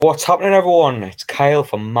What's happening, everyone? It's Kyle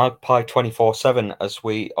from Magpie 24/7 as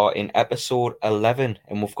we are in episode 11,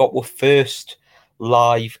 and we've got our first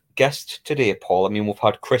live guest today, Paul. I mean, we've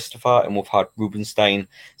had Christopher and we've had Rubenstein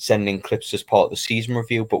sending clips as part of the season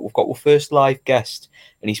review, but we've got our first live guest,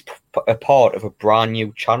 and he's a part of a brand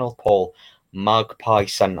new channel, Paul, Magpie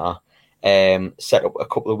Centre, set up a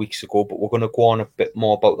couple of weeks ago, but we're going to go on a bit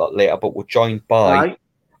more about that later. But we're joined by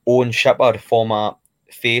Owen Shepherd, a former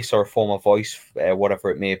face or a former voice,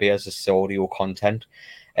 whatever it may be, as this audio content,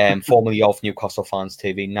 formerly of Newcastle Fans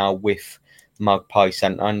TV, now with Magpie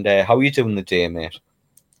Centre. And how are you doing the day, mate?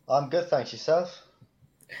 I'm good, thanks. Yourself?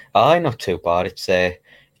 Aye, not too bad. It's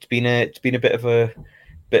been a bit of a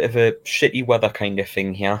shitty weather kind of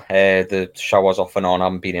thing here. The showers off and on. I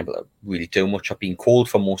haven't been able to really do much. I've been cold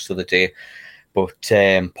for most of the day. But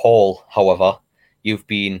Paul, however, you've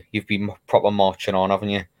been proper marching on, haven't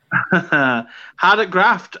you? Hard at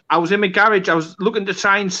graft. I was in my garage. I was looking to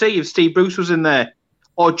try and see if Steve Bruce was in there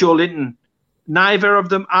or Joe Linton. Neither of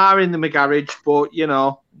them are in my garage, but you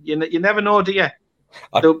never know, do you?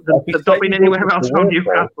 They've not been anywhere else from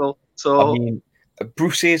Newcastle. So I mean,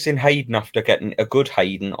 Bruce is in hiding after getting a good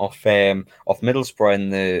hiding off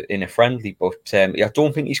Middlesbrough in a friendly, but I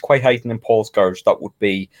don't think he's quite hiding in Paul's garage. That would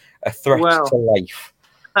be a threat to life.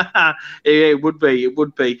 It would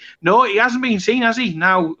be. No, he hasn't been seen, has he?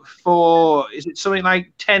 Now for, is it something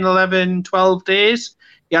like 10, 11, 12 days?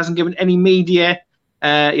 He hasn't given any media.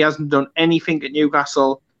 He hasn't done anything at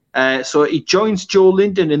Newcastle. So he joins Joe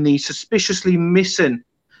Linton in the suspiciously missing.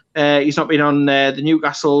 He's not been on the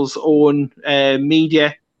Newcastle's own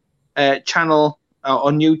media channel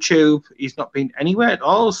on YouTube. He's not been anywhere at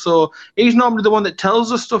all. So he's normally the one that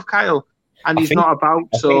tells us stuff, Kyle. And he's not about,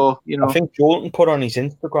 I think Jordan put on his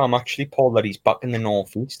Instagram, actually, Paul, that he's back in the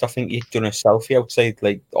northeast. I think he'd done a selfie outside,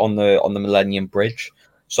 like on the Millennium Bridge.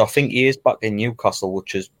 So I think he is back in Newcastle,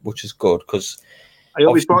 which is good, because I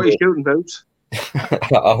hope he's brought his shooting boots.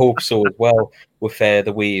 I hope so as well, with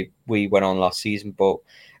the way we went on last season. But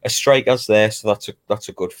a striker's there, so that's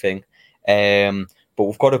a good thing. But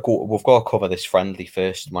we've got to cover this friendly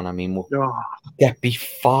first, man. I mean, we'll get beat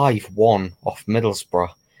 5-1 off Middlesbrough.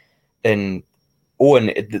 And Owen,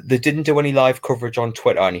 they didn't do any live coverage on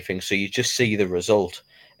Twitter or anything, so you just see the result.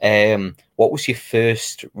 What was your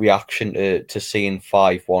first reaction to seeing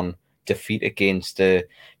 5-1 defeat against a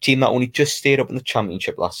team that only just stayed up in the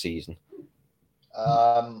Championship last season?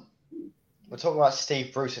 We're talking about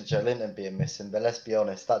Steve Bruce and Joe Linton being missing, but let's be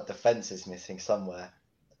honest, that defence is missing somewhere.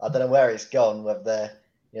 I don't know where it's gone, whether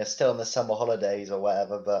they're still on the summer holidays or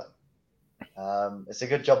whatever, but it's a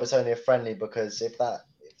good job it's only a friendly, because if that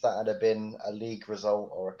had been a league result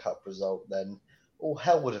or a cup result, then all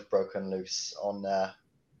hell would have broken loose on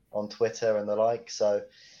Twitter and the like. So,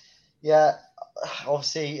 yeah,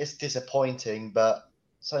 obviously it's disappointing, but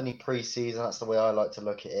it's only pre-season. That's the way I like to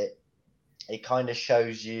look at it. It kind of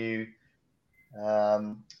shows you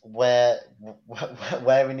where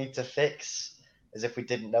we need to fix, as if we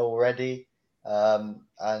didn't know already. And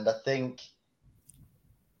I think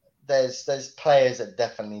there's players that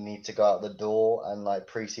definitely need to go out the door, and like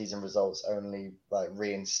pre-season results only like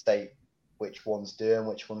reinstate which ones do and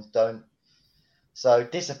which ones don't. So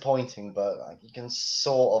disappointing, but like, you can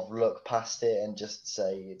sort of look past it and just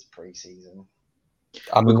say it's pre-season.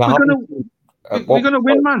 I mean, we're gonna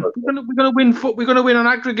win, man. We're gonna win. We're gonna win on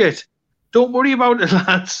aggregate. Don't worry about it,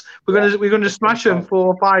 lads. We're gonna smash them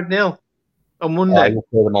 4-5-0 on Monday. I will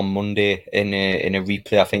play them on Monday in a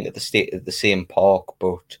replay. I think at the same park,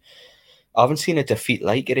 but I haven't seen a defeat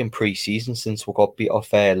like it in pre-season since we got beat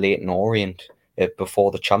off Leyton Orient before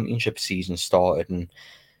the Championship season started. And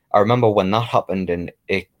I remember when that happened, and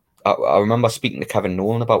I remember speaking to Kevin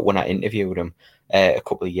Nolan about when I interviewed him a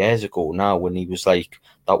couple of years ago now, when he was like,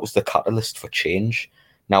 that was the catalyst for change.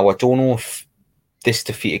 Now, I don't know if this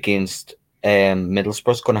defeat against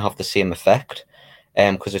Middlesbrough is going to have the same effect,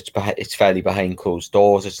 because it's fairly behind closed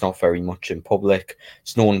doors. It's not very much in public.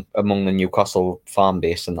 It's known among the Newcastle fan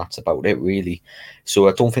base, and that's about it, really. So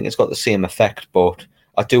I don't think it's got the same effect, but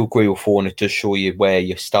I do agree with Owen. It does show you where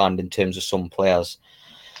you stand in terms of some players.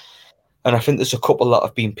 And I think there's a couple that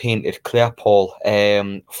have been painted clear, Paul.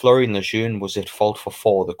 Florian Lejeune was at fault for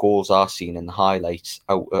 4 of the goals I've seen in the highlights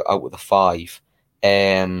out of the 5.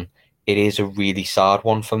 It is a really sad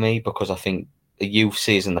one for me, because I think you've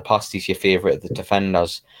said in the past he's your favourite of the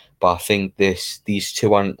defenders, but I think these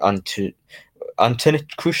two anterior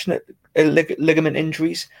cruciate ligament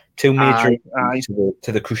injuries, 2 major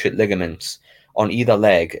to the cruciate ligaments on either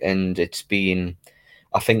leg, and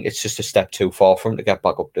I think it's just a step too far for him to get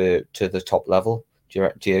back up to the top level. Do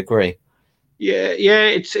you agree? Yeah,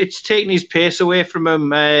 it's taking his pace away from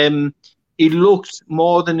him. he looked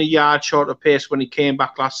more than a yard short of pace when he came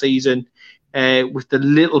back last season with the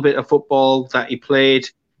little bit of football that he played.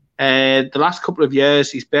 The last couple of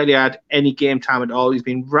years, he's barely had any game time at all. He's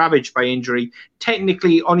been ravaged by injury.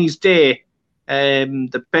 Technically, on his day,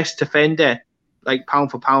 the best defender, like pound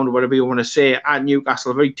for pound or whatever you want to say, at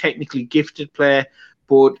Newcastle, a very technically gifted player.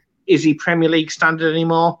 But is he Premier League standard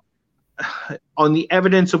anymore? On the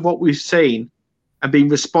evidence of what we've seen and being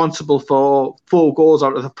responsible for 4 goals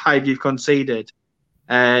out of the 5 you've conceded,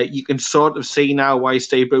 you can sort of see now why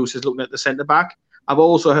Steve Bruce is looking at the centre-back. I've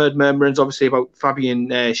also heard murmurings, obviously, about Fabian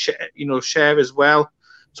Schär as well.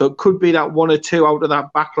 So it could be that 1 or 2 out of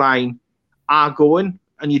that back line are going,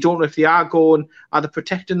 and you don't know if they are going. Are they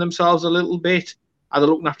protecting themselves a little bit? Are they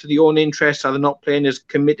looking after their own interests? Are they not playing as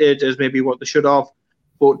committed as maybe what they should have?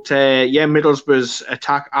 But, Middlesbrough's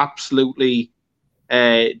attack absolutely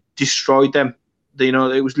destroyed them.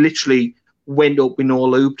 It was literally went up with no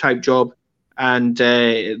lube type job, and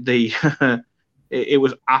it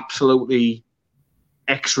was absolutely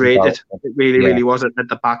X-rated. It really was at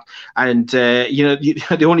the back. And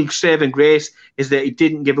the only saving grace is that he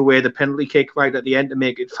didn't give away the penalty kick right at the end to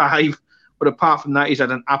make it 5. But apart from that, he's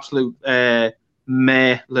had an absolute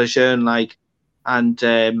meh Lejeune like, and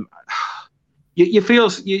you feel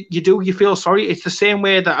sorry. It's the same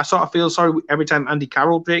way that I sort of feel sorry every time Andy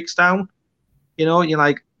Carroll breaks down. You're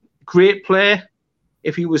like, great player.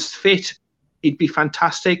 If he was fit, he'd be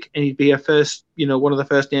fantastic, and he'd be one of the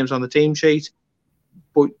first names on the team sheet.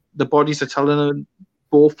 But the bodies are telling them,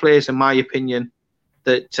 both players, in my opinion,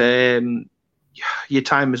 that your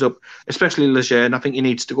time is up, especially Lejeune. I think he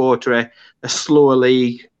needs to go to a slower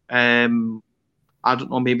league. I don't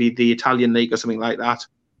know, maybe the Italian league or something like that.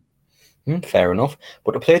 Fair enough.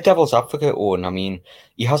 But to play devil's advocate, Owen, I mean,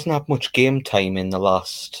 he hasn't had much game time in the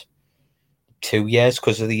last 2 years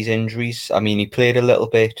because of these injuries. I mean, he played a little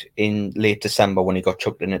bit in late December when he got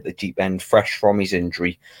chucked in at the deep end, fresh from his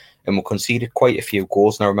injury, and we conceded quite a few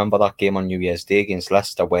goals. And I remember that game on New Year's Day against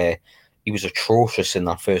Leicester where he was atrocious in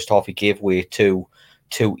that first half. He gave away two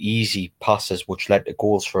easy passes, which led to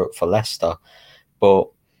goals for Leicester. But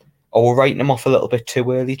are we writing him off a little bit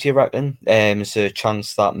too early, do you reckon? Is there a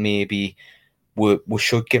chance that maybe we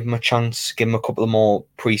should give him a chance, give him a couple of more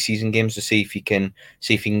pre-season games to see if he can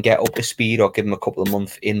get up to speed, or give him a couple of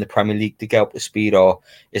months in the Premier League to get up to speed? Or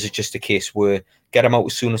is it just a case where get him out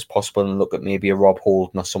as soon as possible and look at maybe a Rob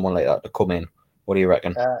Holding or someone like that to come in? What do you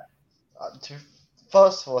reckon?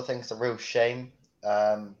 First of all, I think it's a real shame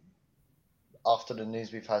after the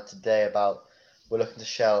news we've had today about we're looking to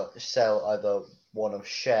sell either one of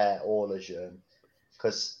Schär or Lejeune,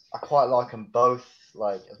 because I quite like them both.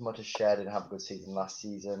 Like, as much as Schär didn't have a good season last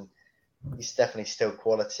season, he's definitely still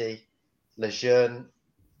quality. Lejeune,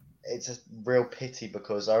 it's a real pity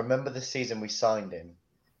because I remember the season we signed him.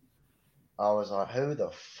 I was like, who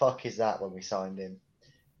the fuck is that when we signed him?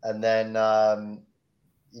 And then,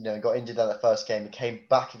 got injured in the first game. He came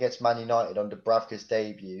back against Man United on Dubravka's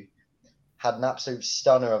debut, had an absolute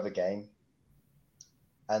stunner of a game,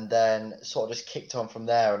 and then sort of just kicked on from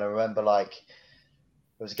there. And I remember,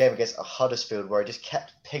 it was a game against Huddersfield where he just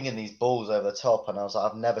kept pinging these balls over the top, and I was like,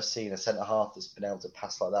 I've never seen a centre-half that's been able to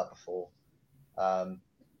pass like that before.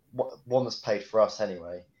 One that's played for us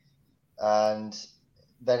anyway. And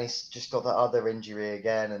then he's just got that other injury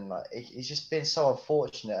again, and he's just been so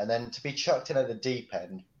unfortunate. And then to be chucked in at the deep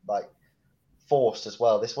end, forced as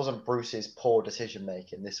well. This wasn't Bruce's poor decision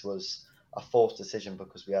making. This was a forced decision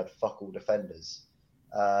because we had fuck all defenders.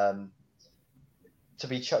 To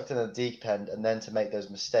be chucked in the deep end and then to make those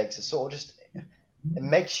mistakes, it sort of just it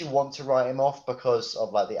makes you want to write him off because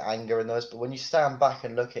of the anger in those. But when you stand back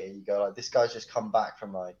and look at it, you go this guy's just come back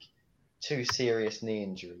from 2 serious knee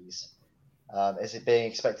injuries. Is it being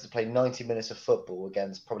expected to play 90 minutes of football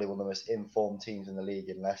against probably one of the most informed teams in the league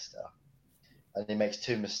in Leicester, and he makes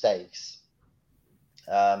 2 mistakes?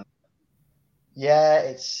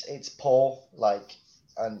 It's poor.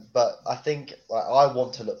 But I think I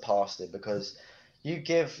want to look past it because you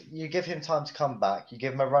give him time to come back. You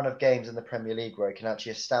give him a run of games in the Premier League where he can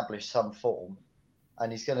actually establish some form,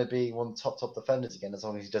 and he's going to be one of the top defenders again as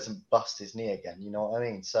long as he doesn't bust his knee again. You know what I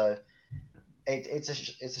mean? So it's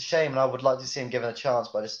a shame, and I would like to see him given a chance,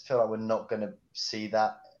 but I just feel like we're not going to see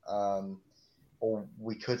that. Or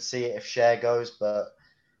we could see it if Schär goes, but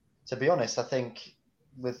to be honest, I think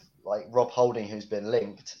with Rob Holding, who's been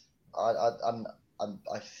linked, I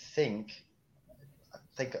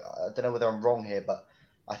think I don't know whether I'm wrong here, but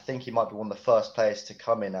I think he might be one of the first players to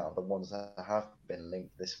come in out of the ones that have been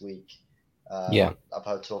linked this week. I've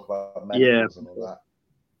heard talk about medicals and all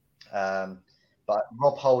that. But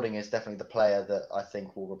Rob Holding is definitely the player that I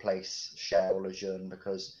think will replace Schär or Lejeune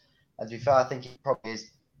because And to be fair, I think he probably is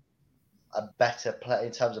a better player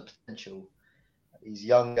in terms of potential. He's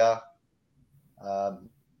younger,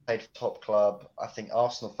 played for top club. I think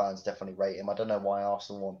Arsenal fans definitely rate him. I don't know why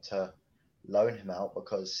Arsenal want to loan him out,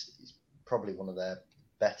 because he's probably one of their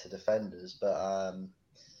better defenders. But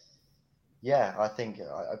yeah, I think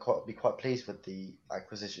I'd be quite pleased with the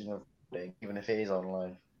acquisition of Holding, even if it is on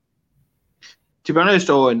loan. To be honest,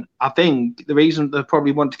 Owen, I think the reason they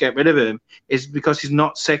probably want to get rid of him is because he's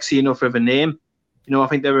not sexy enough of a name. You know, I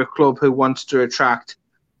think they're a club who wants to attract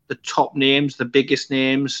the top names, the biggest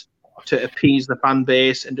names, to appease the fan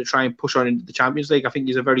base and to try and push on into the Champions League. I think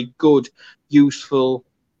he's a very good, useful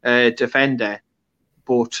defender,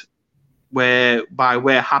 but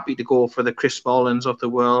we're happy to go for the Chris Smallings of the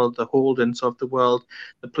world, the Holdens of the world,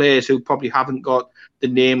 the players who probably haven't got the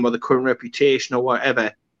name or the current reputation or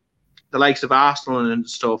whatever. The likes of Arsenal and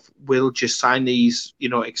stuff will just sign these,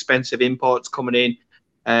 expensive imports coming in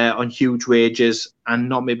on huge wages and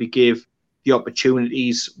not maybe give the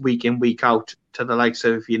opportunities week in, week out to the likes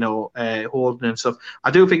of, Holden and stuff.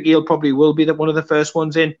 I do think he'll probably will be one of the first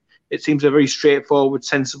ones in. It seems a very straightforward,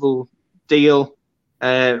 sensible deal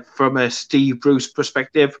from a Steve Bruce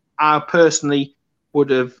perspective. I personally would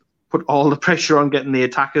have put all the pressure on getting the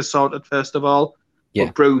attackers sorted first of all. Yeah.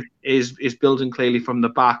 But Bruce is building clearly from the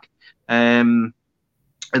back. And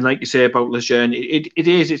like you say about Lejeune,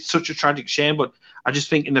 it's such a tragic shame, but I just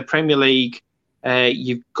think in the Premier League,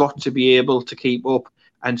 you've got to be able to keep up.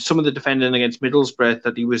 And some of the defending against Middlesbrough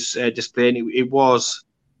that he was displaying, it was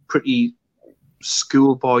pretty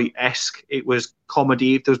schoolboy-esque. It was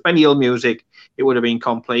comedy. If there was Benny Hill music, it would have been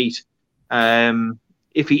complete.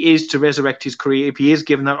 If he is to resurrect his career, if he is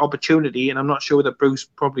given that opportunity, and I'm not sure that Bruce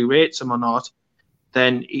probably rates him or not,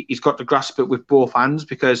 then he's got to grasp it with both hands,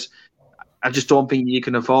 because I just don't think you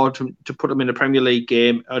can afford to put him in a Premier League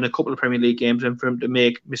game and a couple of Premier League games and for him to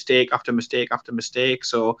make mistake after mistake after mistake.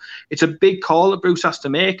 So it's a big call that Bruce has to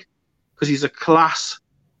make, because he's a class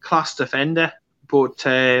defender. But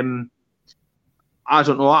I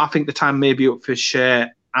don't know. I think the time may be up for Schär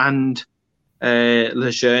and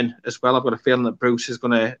Lejeune as well. I've got a feeling that Bruce is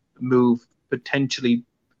going to move potentially,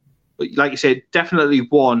 like you said, definitely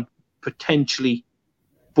one, potentially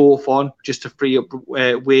both on, just to free up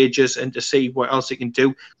wages and to see what else he can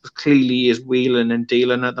do. Because clearly he is wheeling and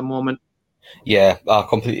dealing at the moment. Yeah, I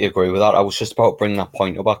completely agree with that. I was just about to bring that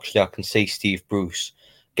point up. Actually, I can see Steve Bruce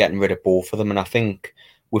getting rid of both of them, and I think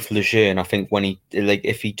with Lejeune, I think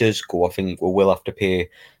if he does go, I think we will have to pay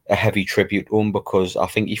a heavy tribute to him, because I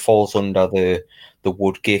think he falls under the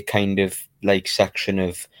Woodgate kind of section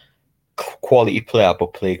of quality player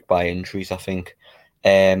but plagued by injuries. I think.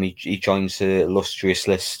 He joins the illustrious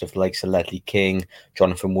list of the likes of Ledley King,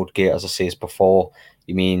 Jonathan Woodgate, as I said before.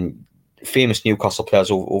 You mean famous Newcastle players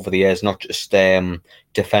over the years, not just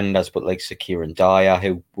defenders, but like Kieran Dyer,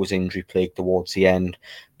 who was injury plagued towards the end,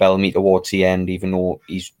 Bellamy towards the end, even though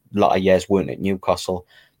his latter years weren't at Newcastle.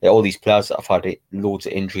 All these players that have had loads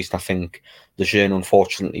of injuries, and I think Lejeune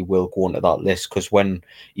unfortunately will go into that list, because when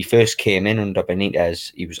he first came in under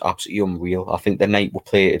Benitez, he was absolutely unreal. I think the night we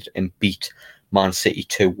played and beat Man City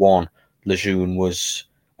 2-1, Lejeune was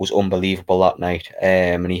unbelievable that night,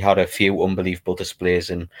 and he had a few unbelievable displays.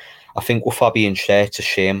 And I think with Fabian Schär, it's a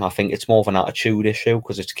shame. I think it's more of an attitude issue,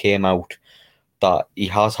 because it came out that he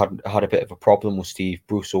has had a bit of a problem with Steve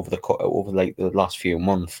Bruce over the last few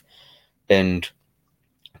months, and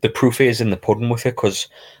the proof is in the pudding with it. Because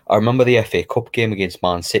I remember the FA Cup game against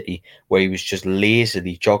Man City, where he was just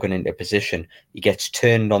lazily jogging into position. He gets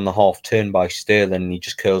turned on the half turn by Sterling, and he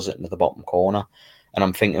just curls it into the bottom corner. And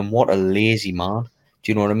I'm thinking, what a lazy man.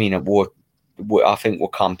 Do you know what I mean? I think we're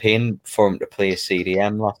campaigning for him to play a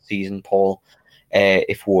CDM last season, Paul,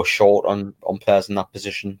 if we were short on players in that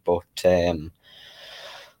position. But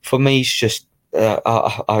for me, it's just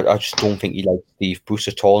I just don't think he likes Steve Bruce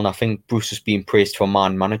at all. And I think Bruce has been praised for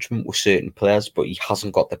man management with certain players, but he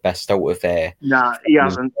hasn't got the best out of there. Nah, he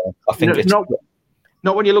hasn't. I think it's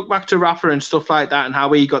not when you look back to Rafa and stuff like that, and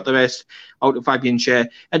how he got the best out of Fabian Schär.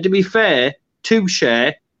 And to be fair to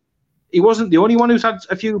Schär, he wasn't the only one who's had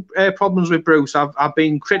a few problems with Bruce. I've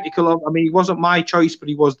been critical of. I mean, he wasn't my choice, but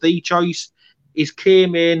he was the choice. He's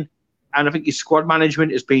came in, and I think his squad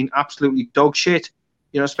management has been absolutely dog shit.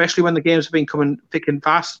 Especially when the games have been coming thick and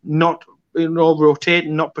fast, not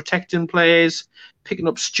rotating, not protecting players, picking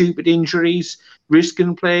up stupid injuries,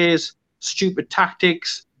 risking players, stupid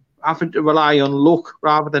tactics, having to rely on luck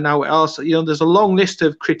rather than how else. There's a long list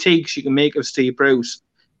of critiques you can make of Steve Bruce.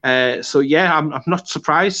 So yeah, I'm not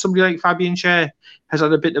surprised somebody like Fabian Schär has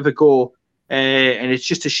had a bit of a go, and it's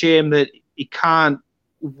just a shame that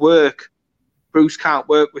Bruce can't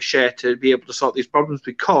work with Schär to be able to sort these problems,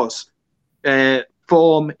 because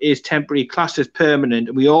form is temporary, class is permanent,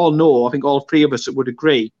 and we all know, I think all three of us would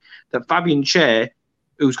agree, that Fabian Schär,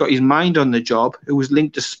 who's got his mind on the job, who was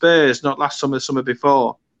linked to Spurs not last summer, the summer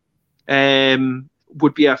before,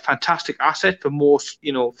 would be a fantastic asset for most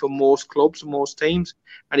clubs and most teams.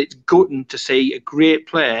 And it's gutting to see a great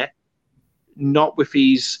player not with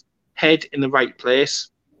his head in the right place,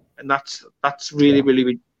 and that's really,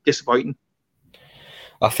 really disappointing.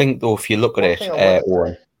 I think though, if you look at it,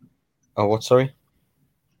 what? Sorry.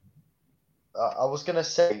 I was gonna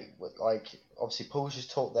say, like, obviously Paul's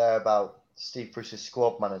just talked there about Steve Bruce's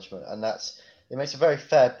squad management, and it makes a very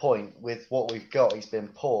fair point. With what we've got, he's been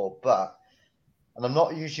poor, and I'm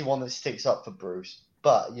not usually one that sticks up for Bruce,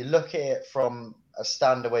 but you look at it from a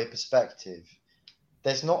stand-away perspective,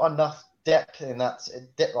 there's not enough depth in that,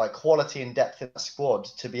 like quality and depth in that squad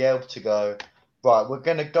to be able to go, right, we're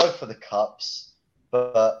going to go for the cups,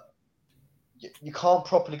 but you can't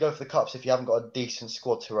properly go for the cups if you haven't got a decent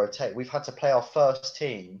squad to rotate. We've had to play our first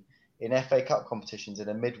team in FA Cup competitions in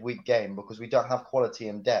a midweek game because we don't have quality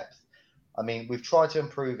and depth. I mean, we've tried to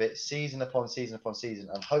improve it season upon season upon season,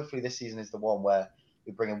 and hopefully this season is the one where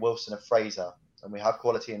we bring in Wilson and Fraser, and we have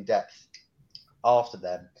quality and depth after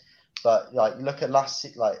them. But like, you look at last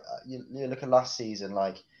season,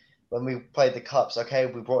 like when we played the cups. Okay,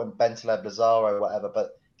 we brought in Bentaleb, Lazaro, whatever,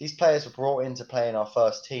 but these players were brought in to play in our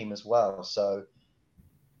first team as well. So,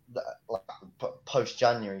 like, post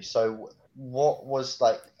January. So, what was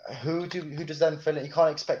like? Who does then fill in? You can't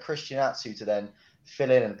expect Christian Atsu to then fill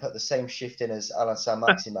in and put the same shift in as Alan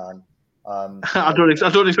Saint-Maximin. I don't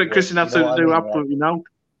expect Christian Atsu to do absolutely no.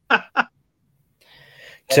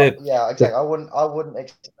 Yeah, exactly. I wouldn't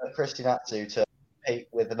expect Christian Atsu to compete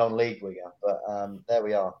with a non-league winger, but there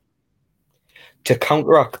we are. To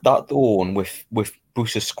counteract that though, and with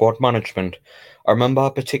Bruce's squad management, I remember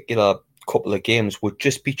a particular couple of games would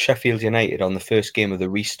just beat Sheffield United on the first game of the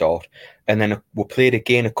restart, and then we played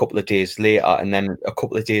again a couple of days later, and then a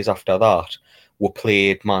couple of days after that we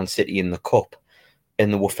played Man City in the Cup,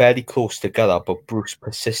 and they were fairly close together, but Bruce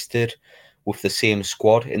persisted with the same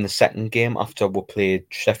squad in the second game after we played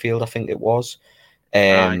Sheffield, I think it was.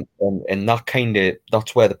 And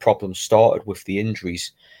that's where the problem started with the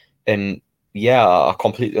injuries. And yeah, I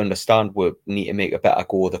completely understand we need to make a better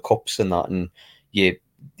go of the cups and that, and he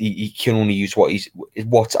can only use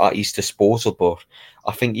what's at his disposal. But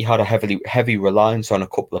I think he had a heavy reliance on a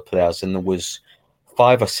couple of players, and there was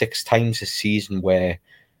 5 or 6 times this season where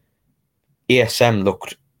ASM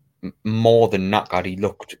looked more than knackered.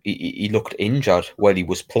 He looked injured while he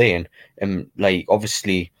was playing, and like,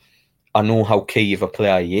 obviously I know how key of a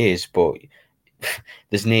player he is, but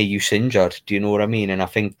there's no use injured. Do you know what I mean? And I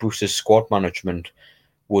think Bruce's squad management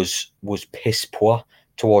was piss poor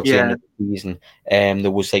towards the end of the season.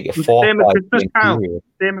 There was like a 4 or 5 game period.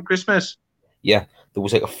 Same at Christmas. Yeah, there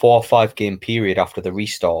was like a 4 or 5 game period after the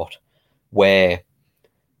restart where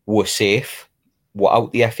we're safe, we're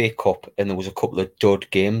out the FA Cup, and there was a couple of dud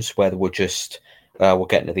games where they were just we're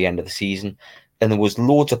getting to the end of the season, and there was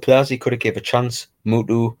loads of players he could have gave a chance.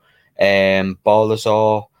 Mutu,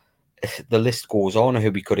 Balazar, the list goes on of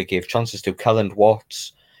who we could have gave chances to. Kelland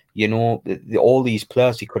Watts, you know, all these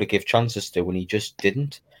players he could have gave chances to, and he just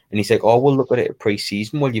didn't. And he's like, oh, we'll look at it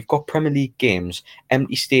pre-season. Well, you've got Premier League games,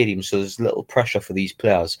 empty stadiums, so there's little pressure for these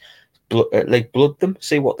players. Blood them,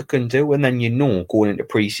 see what they can do, and then, you know, going into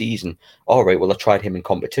pre-season, all right, well, I tried him in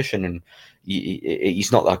competition, and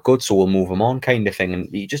he's not that good, so we'll move him on, kind of thing. And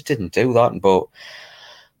he just didn't do that. But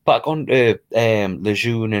back on to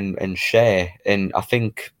Lejeune and Schär, and I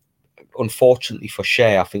think, unfortunately for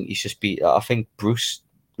Schär, I think Bruce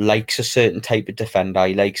likes a certain type of defender.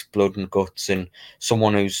 He likes blood and guts and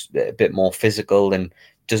someone who's a bit more physical and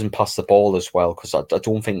doesn't pass the ball as well. Because I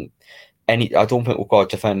don't think we've got a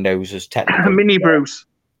defender who's as technical. Mini Bruce.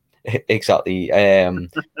 Exactly. The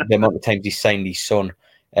amount of times he signed his son,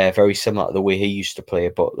 very similar to the way he used to play.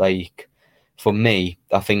 But like, for me,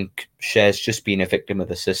 I think Schär's just been a victim of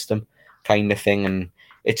the system, kind of thing, and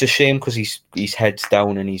it's a shame because his head's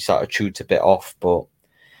down and his attitude's a bit off. But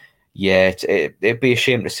yeah, it'd be a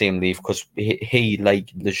shame to see him leave, because he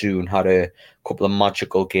like Lejeune, had a couple of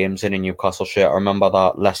magical games in a Newcastle shirt. I remember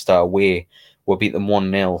that Leicester away, we beat them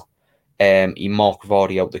 1-0. He marked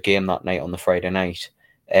Vardy out the game that night on the Friday night,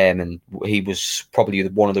 and he was probably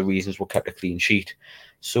one of the reasons we kept a clean sheet.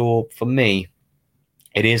 So for me,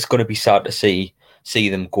 it is going to be sad to see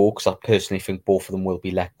them go, because I personally think both of them will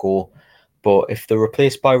be let go. But if they're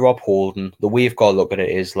replaced by Rob Holding, the way you've got to look at it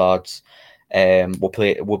is, lads,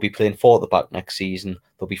 we'll be playing 4 at the back next season.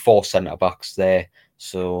 There'll be 4 centre backs there,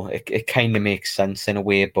 so it kind of makes sense in a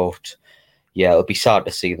way. But yeah, it'll be sad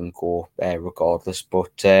to see them go regardless.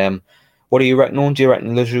 But What do you reckon? On? Do you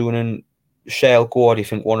reckon Lejeune and Shell go, or do you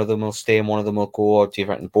think one of them will stay and one of them will go, or do you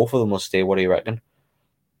reckon both of them will stay? What do you reckon?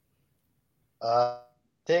 I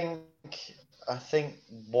think I think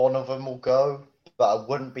one of them will go, but I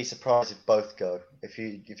wouldn't be surprised if both go. If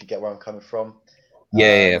you get where I'm coming from.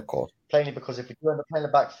 Yeah, of course. Plainly because if we do end up playing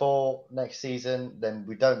the back four next season, then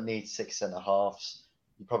we don't need 6 centre-halves.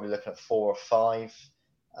 You're probably looking at 4 or 5.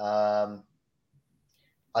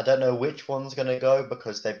 I don't know which one's going to go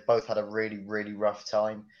because they've both had a really, really rough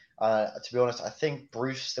time. To be honest, I think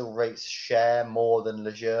Bruce still rates Cher more than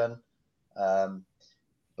Lejeune.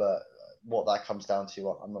 But what that comes down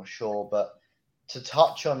to, I'm not sure. But to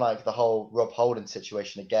touch on like the whole Rob Holding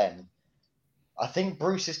situation again, I think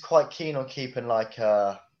Bruce is quite keen on keeping like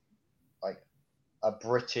a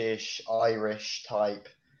British, Irish type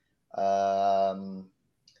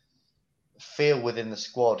feel within the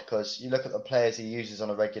squad, because you look at the players he uses on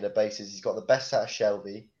a regular basis. He's got the best out of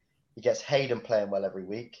Shelvey. He gets Hayden playing well every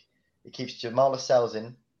week. He keeps Jamal Lascelles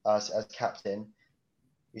in as captain.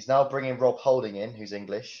 He's now bringing Rob Holding in, who's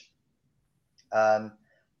English.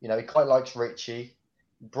 He quite likes Richie.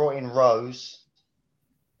 Brought in Rose.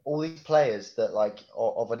 All these players that like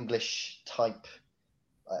of an English type.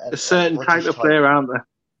 A certain type of player, aren't there?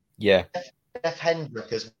 Yeah. Jeff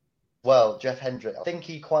Hendrick as well. Jeff Hendrick. I think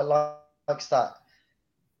he quite likes that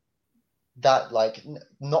like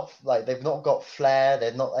not like they've not got flair,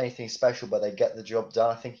 they're not anything special, but they get the job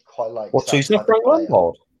done. I think he quite likes What, that. so he's not Frank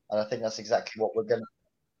Lampard? And I think that's exactly what we're gonna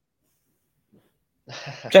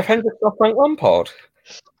Jeff Hendrick's not Frank Lampard.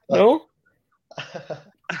 No?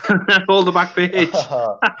 Hold the back page.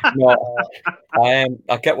 No,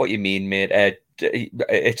 I get what you mean, mate.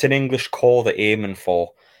 It's an English core they're aiming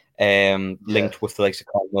for. Linked with the likes of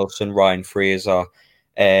Carl Wilson, Ryan Fraser,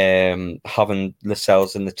 having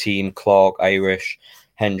Lascelles in the team, Clark Irish,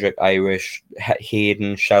 Hendrick Irish,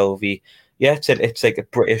 Hayden, Shelvey. Yeah, it's like a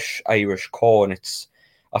British Irish core, and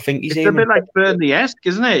I think he's a bit like Burnley-esque,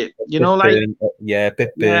 isn't it? You know, like a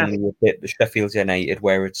bit Burnley, a bit Sheffield United,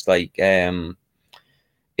 where it's like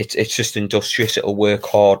it's just industrious. It'll work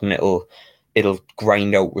hard and it'll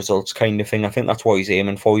grind out results, kind of thing. I think that's what he's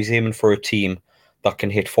aiming for. He's aiming for a team that can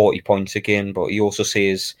hit 40 points again. But he also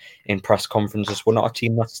says in press conferences, we're not a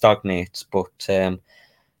team that stagnates. But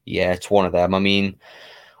yeah, it's one of them. I mean,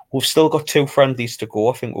 we've still got 2 friendlies to go.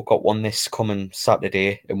 I think we've got one this coming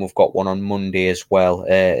Saturday, and we've got one on Monday as well.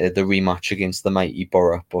 The rematch against the mighty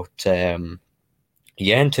Borough. But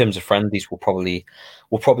yeah, in terms of friendlies, we'll probably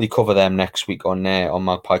cover them next week on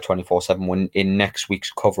Magpie 24/7 in next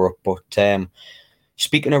week's cover up. But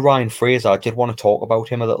speaking of Ryan Fraser, I did want to talk about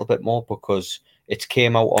him a little bit more because it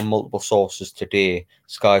came out on multiple sources today,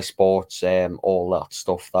 Sky Sports, all that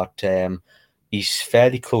stuff, that he's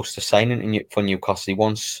fairly close to signing for Newcastle. He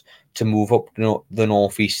wants to move up the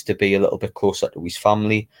northeast to be a little bit closer to his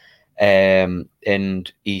family, and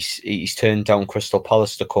he's turned down Crystal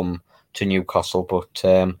Palace to come to Newcastle. But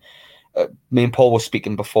me and Paul were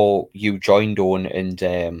speaking before you joined on,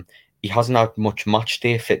 and he hasn't had much match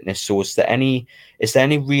day fitness. So is there any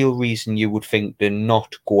real reason you would think to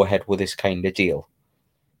not go ahead with this kind of deal?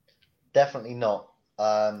 Definitely not.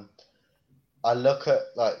 I look at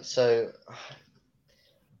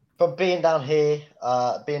from being down here,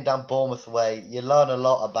 being down Bournemouth way, you learn a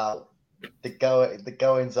lot about the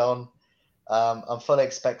goings on. I'm fully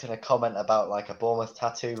expecting a comment about like a Bournemouth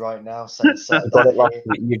tattoo right now. So you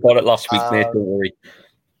got it last week, mate. Don't worry.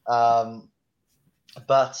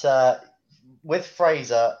 But with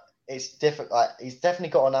Fraser, it's different. Like, he's definitely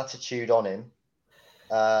got an attitude on him.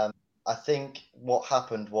 I think what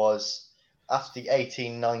happened was after the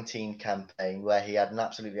 18-19 campaign, where he had an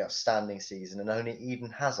absolutely outstanding season, and only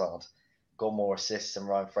Eden Hazard got more assists than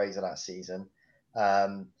Ryan Fraser that season.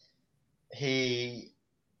 He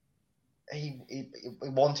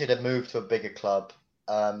wanted to move to a bigger club.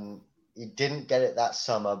 He didn't get it that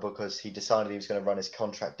summer because he decided he was going to run his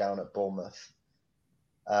contract down at Bournemouth.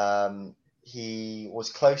 He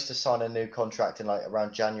was close to signing a new contract in like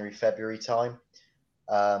around January, February time,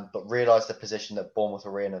 but realised the position that Bournemouth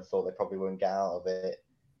were in and thought they probably wouldn't get out of it.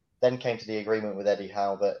 Then came to the agreement with Eddie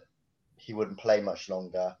Howe that he wouldn't play much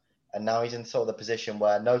longer. And now he's in sort of the position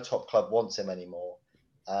where no top club wants him anymore.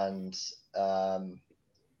 And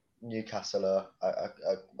Newcastle are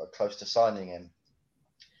close to signing him.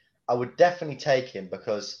 I would definitely take him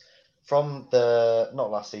because from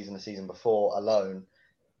not last season, the season before alone,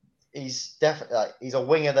 he's definitely he's a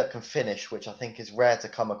winger that can finish, which I think is rare to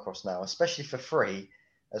come across now, especially for free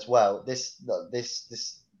as well. This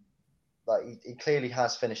he clearly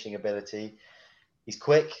has finishing ability. He's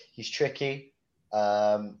quick. He's tricky.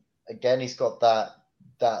 Again, he's got that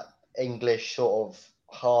English sort of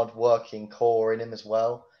hard-working core in him as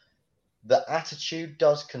well. The attitude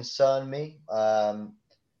does concern me,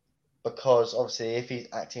 because obviously if he's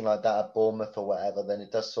acting like that at Bournemouth or whatever, then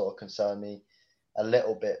it does sort of concern me a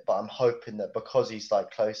little bit. But I'm hoping that because he's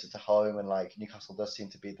like closer to home and like Newcastle does seem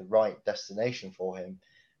to be the right destination for him,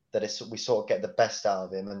 that we sort of get the best out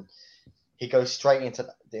of him, and he goes straight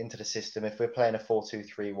into the system. If we're playing a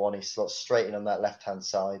 4-2-3-1, he slots straight in on that left-hand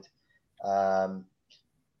side.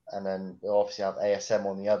 And then we'll obviously have ASM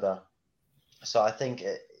on the other. So I think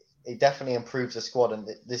it definitely improves the squad. And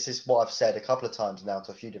this is what I've said a couple of times now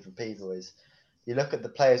to a few different people, is you look at the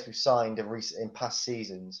players we've signed in past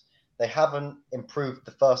seasons, they haven't improved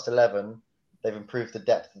the first 11, they've improved the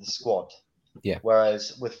depth of the squad. Yeah.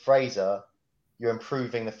 Whereas with Fraser, you're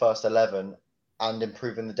improving the first 11 and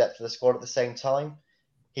improving the depth of the squad at the same time.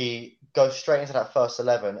 He goes straight into that first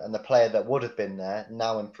 11, and the player that would have been there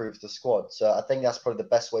now improves the squad. So I think that's probably the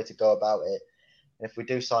best way to go about it. And if we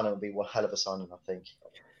do sign him, it'll be one hell of a signing, I think.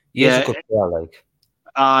 He's a good player, like.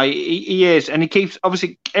 He is, and he keeps,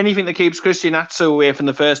 obviously, anything that keeps Christian Atsu away from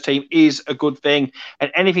the first team is a good thing,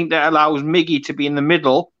 and anything that allows Miggy to be in the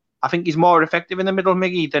middle, I think he's more effective in the middle,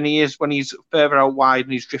 Miggy, than he is when he's further out wide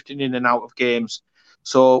and he's drifting in and out of games.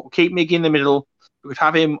 So keep Miggy in the middle. We could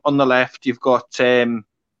have him on the left. You've got ASM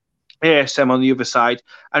on the other side,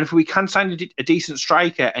 and if we can sign a decent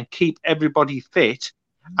striker and keep everybody fit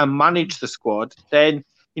and manage the squad, then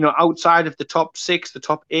outside of the top 6, the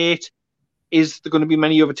top 8. Is there going to be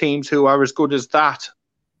many other teams who are as good as that,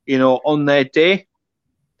 on their day?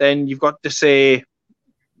 Then you've got to say,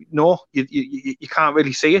 no, you can't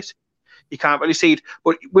really see it. You can't really see it.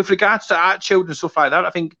 But with regards to attitude and stuff like that, I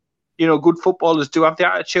think, good footballers do have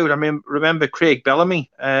the attitude. I mean, remember Craig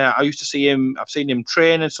Bellamy? I used to see him. I've seen him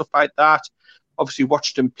train and stuff like that. Obviously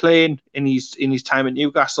watched him playing in his time at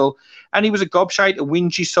Newcastle, and he was a gobshite, a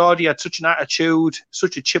whingy sod. He had such an attitude,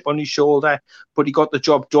 such a chip on his shoulder, but he got the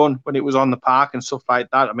job done when it was on the park and stuff like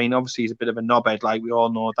that. I mean, obviously he's a bit of a knobhead, like we all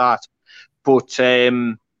know that. But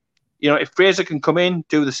if Fraser can come in,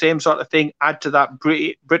 do the same sort of thing, add to that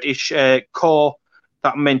British core,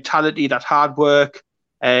 that mentality, that hard work,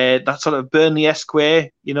 that sort of Burnley-esque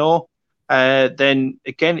way, then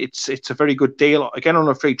again, it's a very good deal. Again, on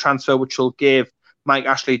a free transfer, which will give Mike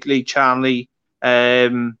Ashley, Lee Charnley,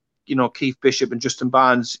 Keith Bishop and Justin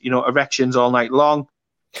Barnes, erections all night long,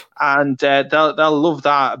 and they'll love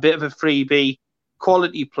that. A bit of a freebie,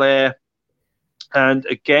 quality player, and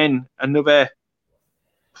again,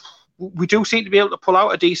 we do seem to be able to pull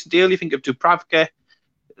out a decent deal. You think of Dubravka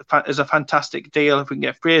as a fantastic deal. If we can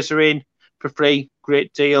get Fraser in for free,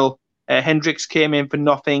 great deal. Hendricks came in for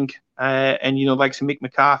nothing. And like some Mick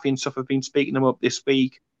McCarthy and stuff have been speaking them up this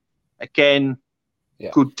week. Again,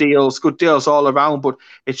 good deals all around. But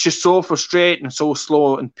it's just so frustrating and so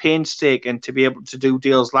slow and painstaking to be able to do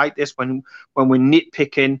deals like this when we're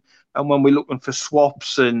nitpicking and when we're looking for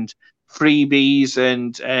swaps and freebies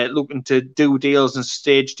and looking to do deals and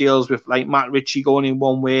stage deals with like Matt Ritchie going in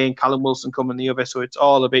one way and Callum Wilson coming the other. So it's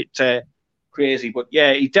all a bit crazy. But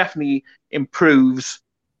yeah, he definitely improves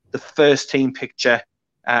the first team picture.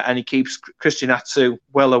 And he keeps Christian Atsu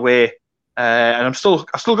well away. And I've still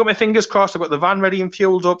got my fingers crossed. I've got the van ready and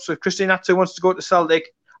fueled up. So if Christian Atsu wants to go to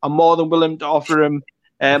Celtic, I'm more than willing to offer him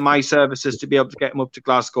my services to be able to get him up to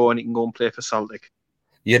Glasgow and he can go and play for Celtic.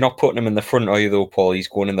 You're not putting him in the front, are you, though, Paul? He's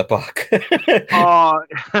going in the back.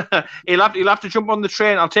 He'll have to jump on the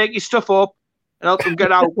train. I'll take his stuff up and help him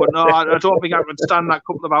get out. But no, I don't think I can stand that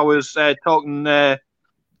couple of hours talking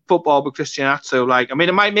football with Christian Atsu. Like, I mean,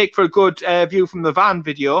 it might make for a good view from the van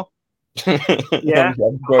video. Yeah,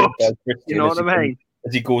 you know what I mean.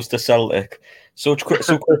 As he goes to Celtic. So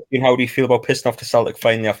Christian, how do you feel about pissing off to Celtic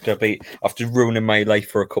finally after ruining my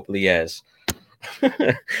life for a couple of years?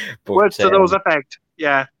 Words to those effect.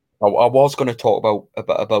 Yeah. I was going to talk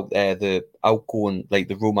about the outgoing, like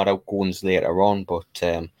the rumoured outgoings later on, but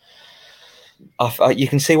you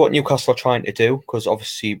can see what Newcastle are trying to do because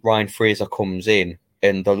obviously Ryan Fraser comes in.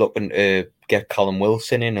 And they're looking to get Callum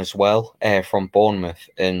Wilson in as well from Bournemouth.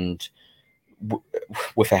 And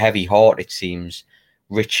with a heavy heart, it seems,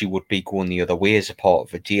 Ritchie would be going the other way as a part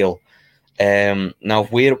of a deal. Now,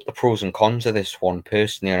 I've weighed up the pros and cons of this one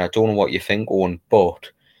personally, and I don't know what you think, Owen, but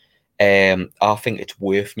I think it's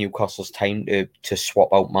worth Newcastle's time to swap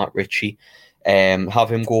out Matt Ritchie,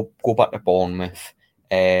 have him go back to Bournemouth,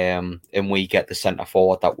 and we get the centre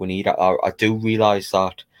forward that we need. I do realise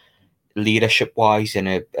that leadership wise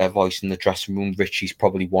and a voice in the dressing room, Ritchie's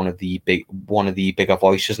probably one of the bigger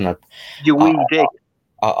voices, and I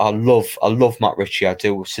love Matt Ritchie. I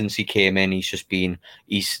do. Since he came in, he's just been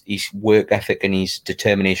his work ethic and his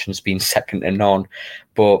determination's been second to none.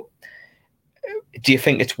 But do you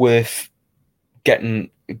think it's worth getting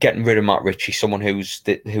rid of Matt Ritchie, someone who's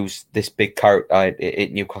this big character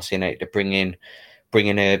at Newcastle United,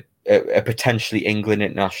 bringing a potentially England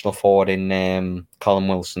international forward in Callum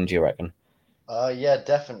Wilson? Do you reckon? Yeah,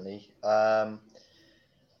 definitely. I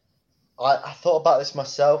thought about this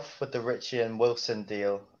myself with the Ritchie and Wilson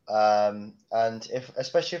deal, and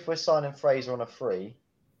especially if we're signing Fraser on a free,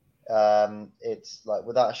 it's like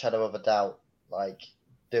without a shadow of a doubt, like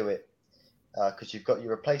do it, because you've got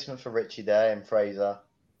your replacement for Ritchie there in Fraser,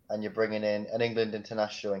 and you're bringing in an England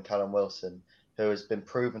international in Callum Wilson, who has been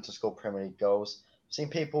proven to score Premier League goals. I've seen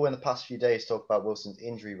people in the past few days talk about Wilson's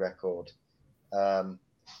injury record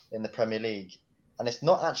in the Premier League, and it's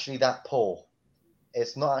not actually that poor.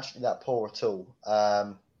 It's not actually that poor at all.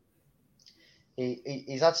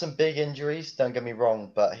 He's had some big injuries, don't get me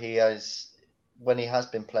wrong, but when he has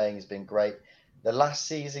been playing, he's been great. The last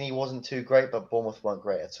season he wasn't too great, but Bournemouth weren't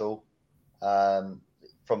great at all. From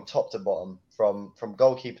top to bottom, from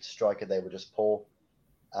goalkeeper to striker, they were just poor,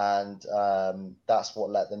 and that's what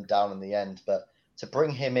let them down in the end. But to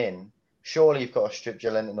bring him in, surely you've got to strip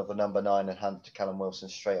Joelinton of the number 9 and hand it to Callum Wilson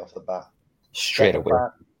straight off the bat. Straight away.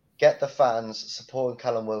 Get the fans supporting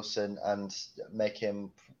Callum Wilson and make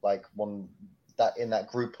him like one that in that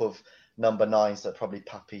group of number 9s that probably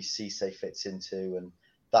Papi Cisse fits into, and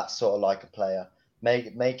that sort of like a player.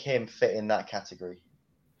 Make him fit in that category.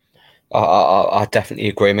 I definitely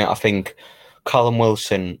agree, mate. I think Callum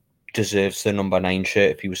Wilson deserves the number 9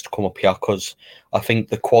 shirt if he was to come up here, because I think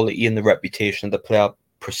the quality and the reputation of the player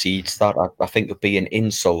precedes that. I think it'd be an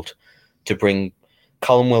insult to bring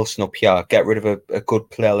Callum Wilson up here, get rid of a good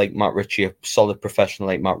player like Matt Ritchie, a solid professional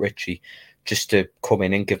like Matt Ritchie, just to come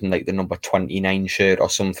in and give him like the number 29 shirt or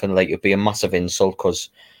something. Like, it'd be a massive insult because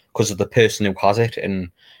of the person who has it. And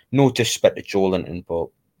no disrespect to Joelinton, but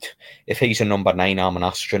if he's a number 9, I'm an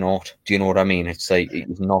astronaut. Do you know what I mean? It's like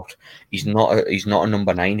he's not a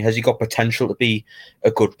number 9. Has he got potential to be a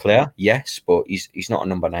good player? Yes, but he's not a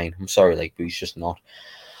number 9. I'm sorry, but he's just not.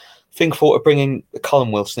 I think for bringing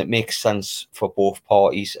Callum Wilson, it makes sense for both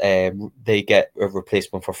parties. They get a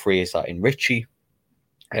replacement for Fraser in Ritchie.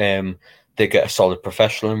 They get a solid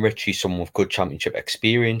professional in Ritchie, someone with good championship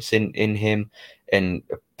experience in him, and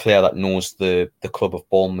a player that knows the club of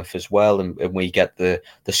Bournemouth as well. And we get the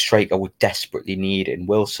striker we desperately need in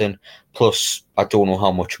Wilson. Plus, I don't know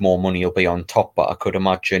how much more money will be on top, but I could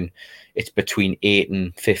imagine it's between 8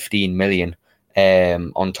 and 15 million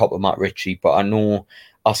on top of Matt Ritchie. But I know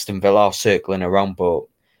Aston Villa are circling around, but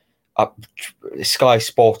Sky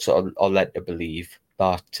Sports are led to believe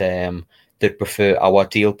that they'd prefer our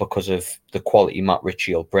deal because of the quality Matt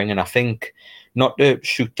Ritchie will bring. And I think, not to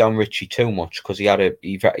shoot down Ritchie too much, because he had a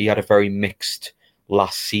very mixed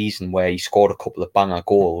last season where he scored a couple of banger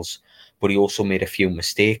goals, but he also made a few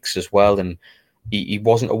mistakes as well. And he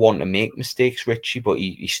wasn't a one to make mistakes, Ritchie, but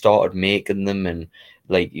he started making them, and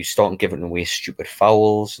like he started giving away stupid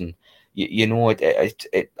fouls. And it's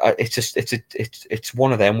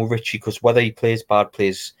one of them with Ritchie, because whether he plays bad,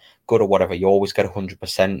 plays good or whatever, you always get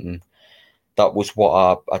 100%. And that was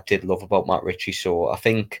what I did love about Matt Ritchie. So I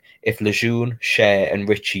think if Lejeune, Cher and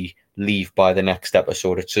Ritchie leave by the next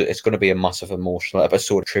episode, it's going to be a massive emotional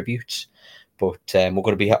episode of tributes. But we're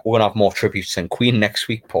going to have more tributes than Queen next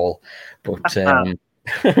week, Paul. But I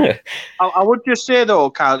would just say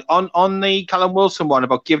though, Kyle, on the Callum Wilson one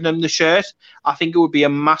about giving him the shirt, I think it would be a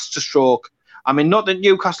masterstroke. I mean, not that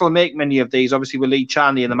Newcastle make many of these, obviously with Lee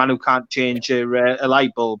Charnley and the man who can't change a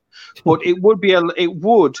light bulb, but it would be an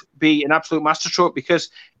absolute masterstroke,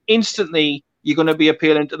 because instantly you're going to be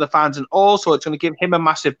appealing to the fans, and also it's going to give him a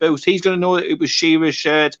massive boost. He's going to know that it was Shearer's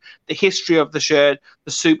shirt, the history of the shirt,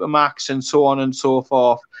 the Supermax, and so on and so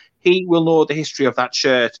forth. He will know the history of that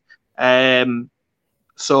shirt. So,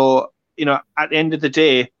 at the end of the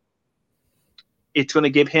day, it's going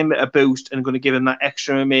to give him a boost and going to give him that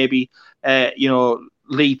extra maybe,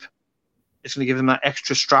 leap. It's going to give him that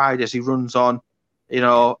extra stride as he runs on,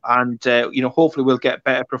 and hopefully we'll get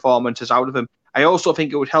better performances out of him. I also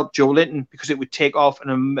think it would help Joelinton, because it would take off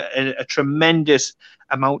a tremendous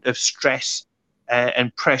amount of stress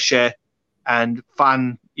and pressure and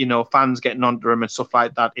fans getting onto him and stuff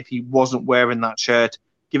like that if he wasn't wearing that shirt.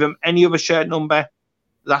 Give him any other shirt number,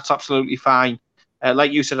 that's absolutely fine.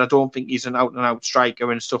 Like you said, I don't think he's an out-and-out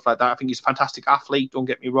striker and stuff like that. I think he's a fantastic athlete, don't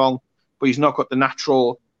get me wrong, but he's not got the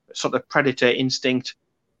natural sort of predator instinct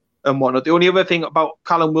and whatnot. The only other thing about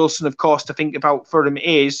Callum Wilson, of course, to think about for him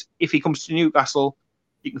is, if he comes to Newcastle,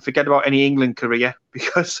 you can forget about any England career,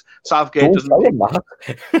 because Southgate doesn't...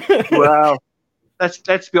 Well,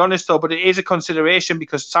 let's be honest, though, but it is a consideration,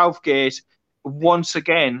 because Southgate, once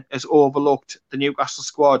again, has overlooked the Newcastle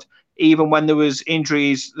squad. even when there was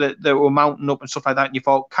injuries that were mounting up and stuff like that, and you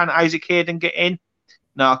thought, can Isaac Hayden get in?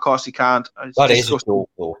 No, of course he can't. It's That is a disgusting. joke,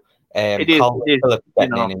 though. It is. Calvin It is, Phillips you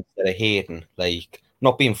getting know. in instead of Hayden. Like,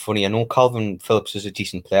 not being funny, I know Calvin Phillips is a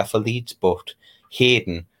decent player for Leeds, but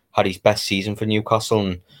Hayden had his best season for Newcastle.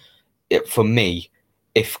 And for me,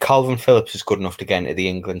 if Calvin Phillips is good enough to get into the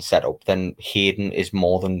England setup, then Hayden is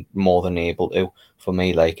more than able to. For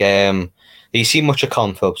me, like, do you see much of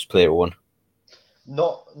Calvin Phillips play, Owen?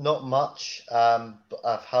 Not much. But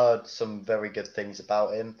I've heard some very good things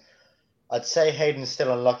about him. I'd say Hayden's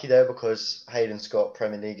still unlucky though, because Hayden's got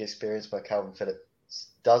Premier League experience, but Calvin Phillips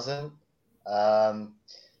doesn't.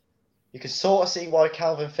 You can sort of see why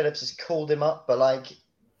Calvin Phillips has called him up, but like,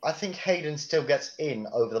 I think Hayden still gets in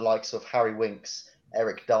over the likes of Harry Winks,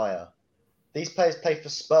 Eric Dyer. These players play for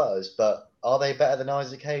Spurs, but are they better than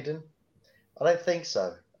Isaac Hayden? I don't think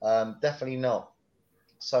so. Definitely not.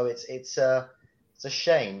 So it's a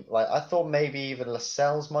shame. Like, I thought maybe even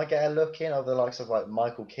Lascelles might get a look in over the likes of like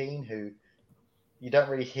Michael Keane, who you don't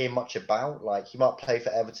really hear much about. Like, he might play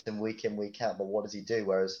for Everton week in, week out, but what does he do?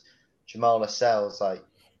 Whereas Jamal Lascelles, like,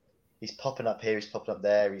 he's popping up here, he's popping up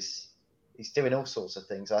there, he's doing all sorts of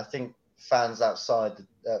things. I think fans inside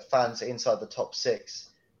the top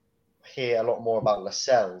six hear a lot more about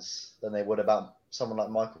Lascelles than they would about someone like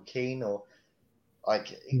Michael Keane, or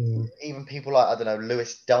like even people like, I don't know,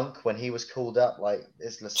 Lewis Dunk when he was called up. Like,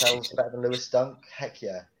 is Lascelles better than Lewis Dunk? Heck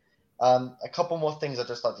yeah. A couple more things I'd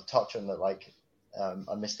just like to touch on that, like,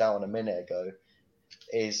 I missed out on a minute ago,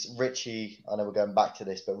 is Richie. I know we're going back to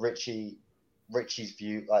this, but Richie's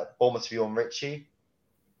view, like Bournemouth's view on Richie.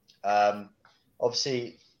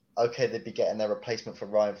 Obviously, okay, they'd be getting their replacement for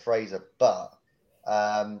Ryan Fraser, but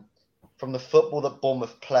from the football that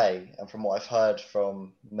Bournemouth play, and from what I've heard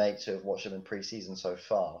from mates who have watched them in pre-season so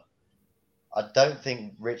far, I don't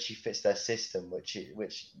think Richie fits their system, which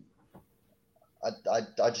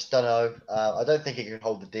I just don't know. I don't think he can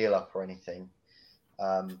hold the deal up or anything.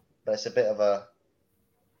 But it's a bit of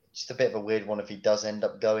a weird one if he does end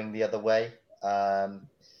up going the other way.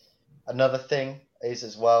 Another thing is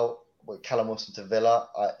as well, with Callum Wilson to Villa,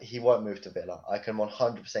 he won't move to Villa. I can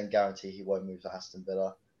 100% guarantee he won't move to Aston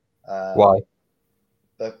Villa. Why?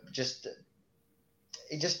 But it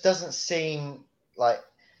just doesn't seem like,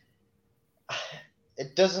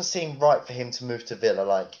 it doesn't seem right for him to move to Villa.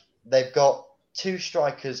 Like, they've got two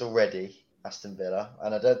strikers already, Aston Villa,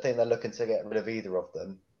 and I don't think they're looking to get rid of either of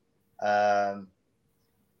them.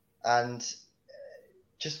 And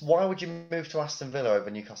just why would you move to Aston Villa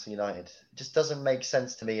over Newcastle United? It just doesn't make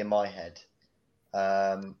sense to me in my head.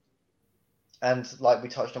 And like we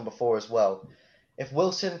touched on before as well, if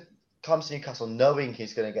Wilson comes to Newcastle knowing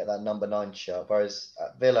he's going to get that number 9 shirt, whereas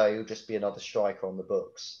at Villa he'll just be another striker on the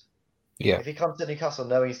books. Yeah. If he comes to Newcastle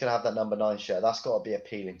knowing he's going to have that number 9 shirt, that's got to be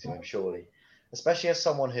appealing to him, surely. Especially as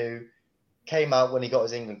someone who came out when he got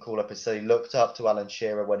his England call up and said he looked up to Alan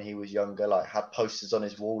Shearer when he was younger, like had posters on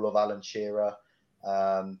his wall of Alan Shearer,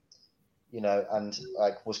 you know, and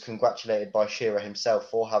like was congratulated by Shearer himself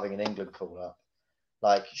for having an England call up.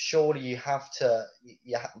 Like, surely you have to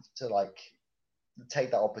like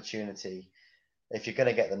take that opportunity if you're going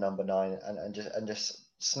to get the number 9 and just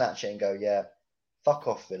snatch it and go, yeah, fuck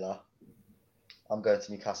off Villa, I'm going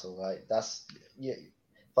to Newcastle. Right? That's, yeah,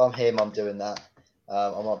 if I'm him, I'm doing that.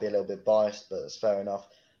 I might be a little bit biased, but it's fair enough.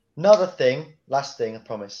 Another thing, last thing, I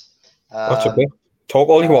promise. That's okay. Talk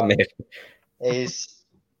all you want, mate. Is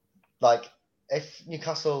like, if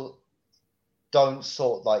Newcastle don't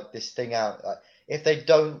sort like this thing out, like if they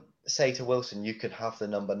don't say to Wilson, you could have the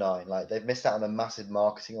number 9, like they've missed out on a massive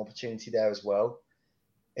marketing opportunity there as well.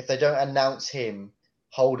 If they don't announce him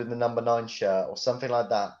holding the number 9 shirt or something like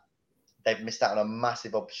that, they've missed out on a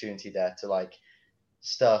massive opportunity there to like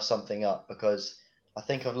stir something up. Because I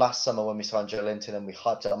think of last summer when we signed Joelinton and we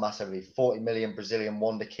hyped it up massively, 40 million Brazilian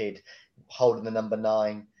wonder kid holding the number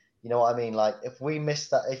 9. You know what I mean? Like, if we miss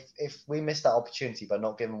that, if we miss that opportunity by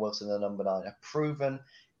not giving Wilson the number 9, a proven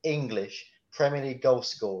English Premier League goal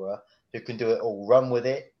scorer who can do it all, run with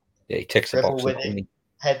it, yeah, he ticks the box with it,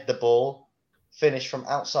 head the ball, finish from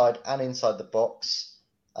outside and inside the box,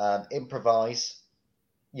 improvise.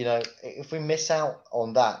 You know, if we miss out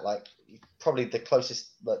on that, like probably the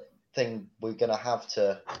closest thing we're going to have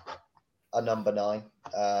to a number 9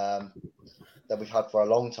 that we've had for a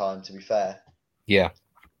long time, to be fair. Yeah.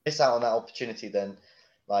 Miss out on that opportunity, then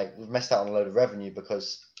like we've missed out on a load of revenue,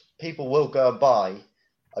 because people will go and buy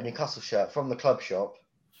a Newcastle shirt from the club shop,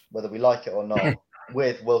 whether we like it or not,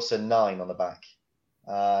 with Wilson 9 on the back,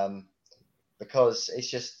 because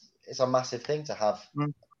it's a massive thing to have.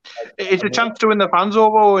 It's a chance to win the fans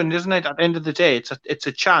over, and isn't it? At the end of the day, it's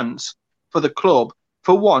a chance for the club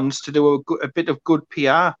for once to do a bit of good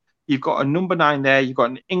PR. You've got a number 9 there. You've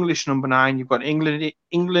got an English number 9. You've got an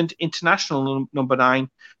England international number 9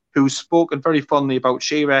 who's spoken very fondly about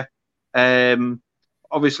Shearer.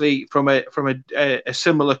 Obviously, from a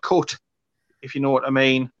similar cut, if you know what I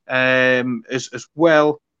mean, as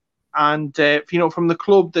well. And from the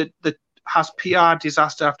club that has PR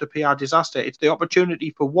disaster after PR disaster, it's the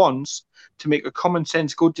opportunity for once to make a common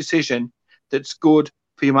sense, good decision that's good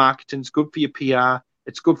for your marketing, it's good for your PR,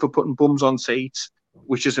 it's good for putting bums on seats,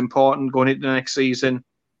 which is important going into the next season.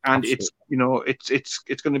 And Absolutely.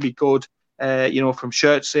 It's going to be good, from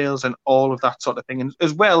shirt sales and all of that sort of thing. And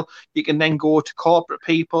as well, you can then go to corporate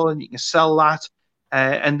people and you can sell that.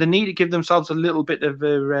 And they need to give themselves a little bit of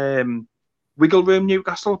a wiggle room,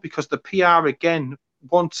 Newcastle, because the PR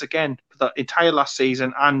once again, for the entire last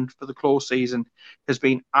season and for the close season, has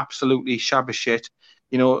been absolutely shabby shit.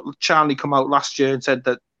 Charlie come out last year and said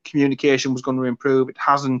that communication was going to improve. It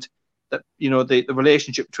hasn't. That the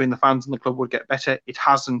relationship between the fans and the club would get better. It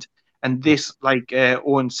hasn't. And this, like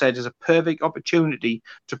Owen said, is a perfect opportunity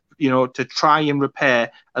to try and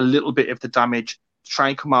repair a little bit of the damage, to try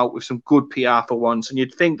and come out with some good PR for once. And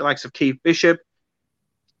you'd think the likes of Keith Bishop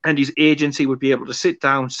and his agency would be able to sit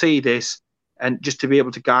down, see this, and just to be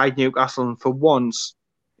able to guide Newcastle. And for once,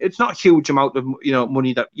 it's not a huge amount of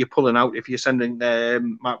money that you're pulling out if you're sending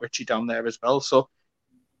Matt Ritchie down there as well. So,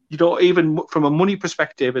 even from a money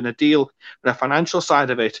perspective and a deal and a financial side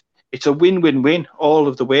of it, it's a win-win-win all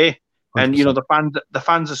of the way. 100%. And the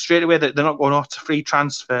fans are straight away that they're not going, it's a free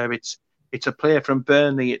transfer. It's a player from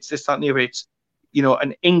Burnley. It's this, that, and the other. It's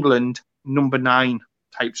an England number 9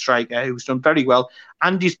 type striker who's done very well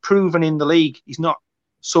and he's proven in the league. He's not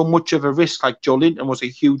so much of a risk like Joe Linton was a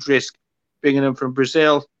huge risk, bringing him from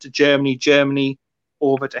Brazil to Germany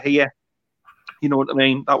over to here. You know what I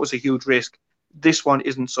mean? That was a huge risk. This one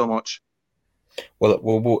isn't so much.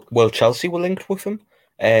 Well, Chelsea were linked with him.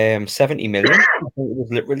 70 million. I think it was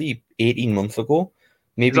literally 18 months ago.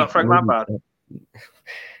 Maybe. Is that Frank Lampard?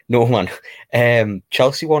 No, man.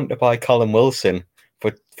 Chelsea wanted to buy Callum Wilson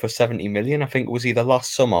for 70 million. I think it was either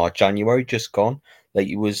last summer or January, just gone. Like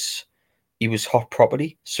he was hot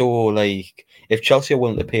property. So like, if Chelsea are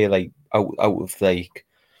willing to pay like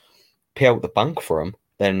pay out the bank for him,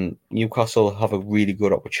 then Newcastle have a really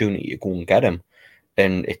good opportunity to go and get him.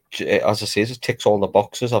 And it, as I say, it ticks all the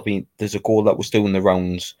boxes. I mean, there's a goal that was doing the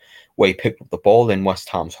rounds where he picked up the ball in West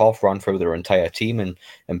Ham's half, ran through their entire team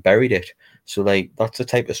and buried it. So, like, that's the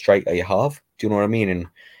type of striker you have. Do you know what I mean? And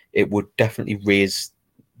it would definitely raise...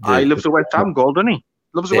 He loves the West Ham goal, doesn't he?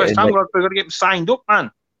 Loves the West Ham goal. We've got to get him signed up,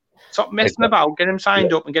 man. Stop messing about. Get him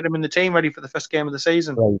signed up and get him in the team ready for the first game of the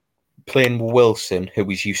season. Right. Playing with Wilson, who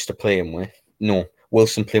he's used to playing with. No,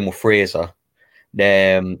 Wilson playing with Fraser.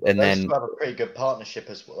 And those then two have a pretty good partnership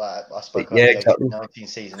as well. I spoke about the exactly. 19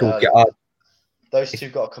 season so earlier. Those two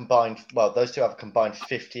got a combined. Well, those two have a combined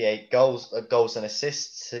 58 goals and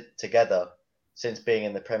assists together since being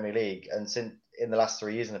in the Premier League, and since in the last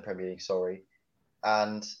 3 years in the Premier League. Sorry,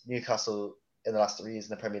 and Newcastle in the last 3 years in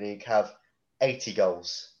the Premier League have 80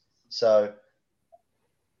 goals. So,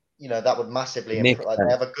 that would massively improve. Like,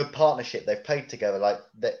 they have a good partnership. They've played together. Like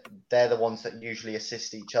they're the ones that usually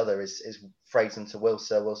assist each other. Is Fraser to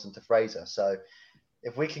Wilson, Wilson to Fraser. So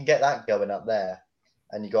if we can get that going up there,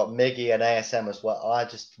 and you got Miggy and ASM as well, I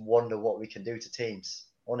just wonder what we can do to teams.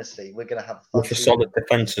 Honestly, we're going to have fun. With a solid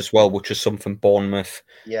defence as well, which is something Bournemouth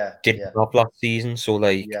didn't have last season. So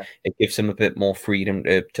it gives them a bit more freedom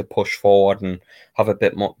to push forward and have a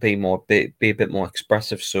bit more, be a bit more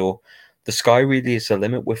expressive. So the sky really is the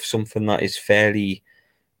limit with something that is fairly,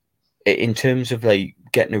 in terms of like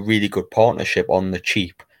getting a really good partnership on the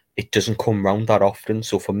cheap, it doesn't come round that often.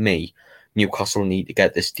 So for me, Newcastle need to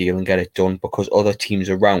get this deal and get it done, because other teams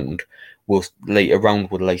around will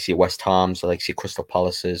like say West Ham's, like say Crystal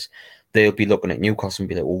Palace's, they'll be looking at Newcastle and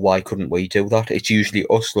be like, well, why couldn't we do that? It's usually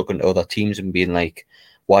us looking at other teams and being like,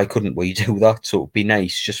 why couldn't we do that? So it'd be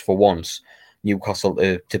nice just for once Newcastle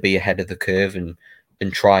to be ahead of the curve and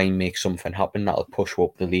try and make something happen that'll push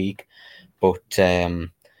up the league. But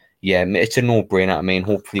it's a no-brainer. I mean,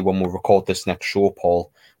 hopefully when we record this next show,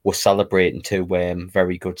 Paul, we're celebrating two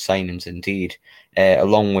very good signings indeed,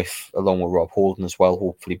 along with Rob Holding as well,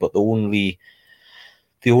 hopefully. But the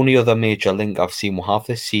only other major link I've seen we'll have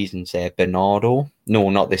this season's Bernardo. No,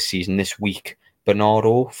 not this season. This week,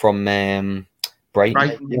 Bernardo from Brighton.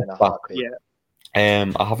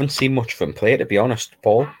 I haven't seen much of him play, to be honest,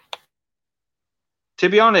 Paul. To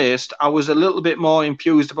be honest, I was a little bit more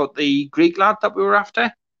infused about the Greek lad that we were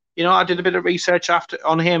after. I did a bit of research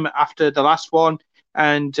on him after the last one.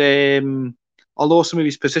 And although some of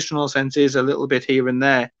his positional sense is a little bit here and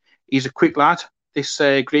there, he's a quick lad. this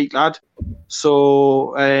Greek lad.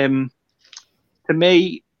 So to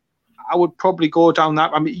me, I would probably go down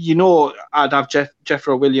that. I mean, I'd have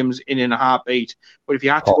Jeffro Williams in a heartbeat. But if you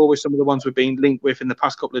had to go with some of the ones we've been linked with in the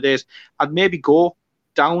past couple of days, I'd maybe go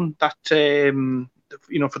down that, for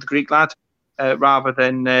the Greek lad rather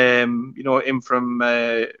than, him from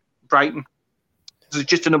Brighton. It's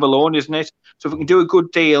just another loan, isn't it? So if we can do a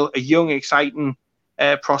good deal, a young, exciting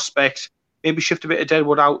prospect, maybe shift a bit of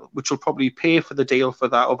Deadwood out, which will probably pay for the deal for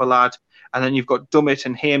that other lad. And then you've got Dummett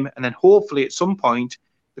and him. And then hopefully at some point,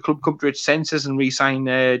 the club come to its senses and re-sign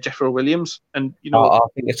Jeffro Williams. And, I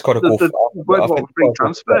think it's got to go for free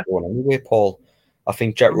transfer. Anyway, Paul. I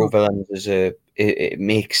think Jeffro Williams it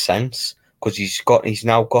makes sense because he's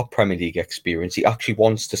now got Premier League experience. He actually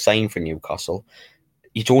wants to sign for Newcastle.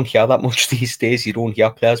 You don't hear that much these days. You don't hear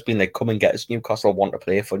players being like, come and get us Newcastle, want to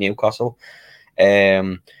play for Newcastle.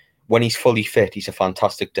 When he's fully fit, he's a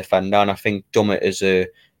fantastic defender. And I think Dummett is a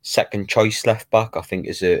second choice left back. I think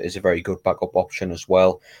is a very good backup option as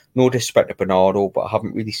well. No disrespect to Bernardo, but I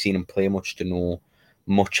haven't really seen him play much to know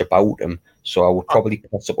much about him. So I would probably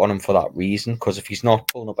pass up on him for that reason. Because if he's not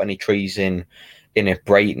pulling up any trees in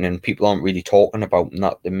Brighton and people aren't really talking about him,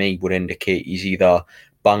 that to me would indicate he's either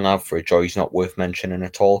bang average or he's not worth mentioning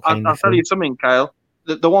at all. I'll tell you something, Kyle.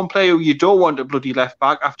 The one player who you don't want a bloody left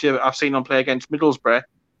back after I've seen him play against Middlesbrough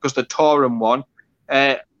because the Torham won,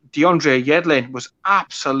 DeAndre Yedlin was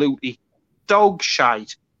absolutely dog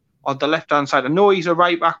shite on the left hand side. I know he's a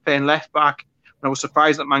right back playing left back, and I was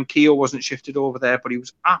surprised that Manquillo wasn't shifted over there, but he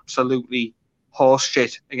was absolutely horse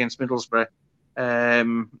shit against Middlesbrough.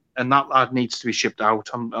 And that lad needs to be shipped out.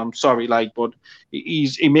 I'm sorry, but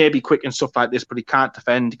he may be quick and stuff like this, but he can't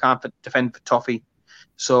defend. He can't defend for toffee.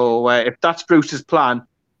 So if that's Bruce's plan,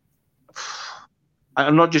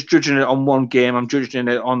 I'm not just judging it on one game. I'm judging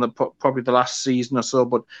it on probably the last season or so.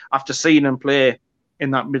 But after seeing him play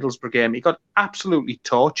in that Middlesbrough game, he got absolutely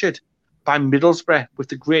tortured by Middlesbrough. With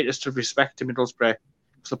the greatest of respect to Middlesbrough,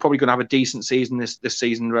 because they're probably going to have a decent season this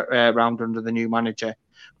season round under the new manager,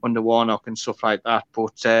 under Warnock and stuff like that.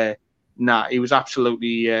 But he was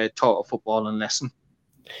absolutely taught a footballing lesson.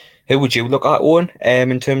 Who would you look at, Owen,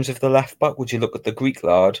 in terms of the left back? Would you look at the Greek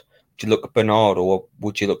lad? Would you look at Bernardo? Or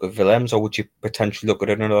would you look at Willems? Or would you potentially look at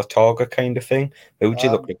another target kind of thing? Who would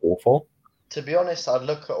you look to go for? To be honest, I'd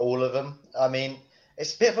look at all of them. I mean,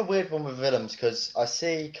 it's a bit of a weird one with Willems because I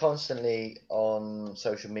see constantly on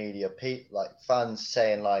social media fans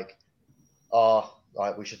saying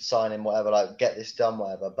we should sign him, whatever, get this done,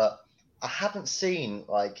 whatever. But I haven't seen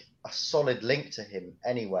a solid link to him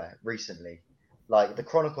anywhere recently. The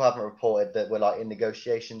Chronicle haven't reported that we're in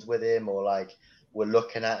negotiations with him or we're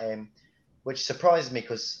looking at him, which surprised me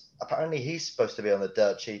because apparently he's supposed to be on the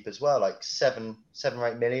dirt cheap as well, 7 or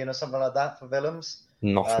 8 million or something like that for Willems.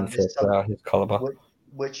 Nothing for his caliber.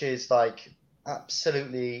 Which is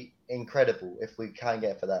absolutely incredible if we can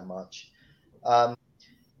get it for that much.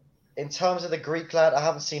 In terms of the Greek lad, I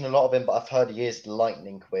haven't seen a lot of him, but I've heard he is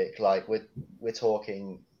lightning quick. We're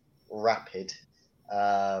talking rapid,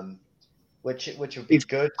 which would be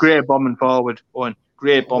good. Great bombing forward, Owen.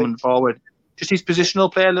 Great bombing forward. Just his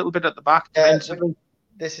positional play a little bit at the back defensively.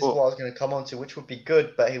 This is what I was going to come on to, which would be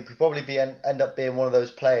good, but he'll probably end up being one of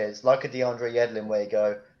those players like a DeAndre Yedlin where you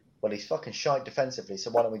go, well, he's fucking shite defensively,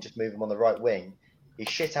 so why don't we just move him on the right wing? He's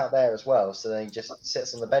shit out there as well, so then he just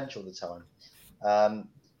sits on the bench all the time.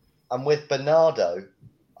 And with Bernardo,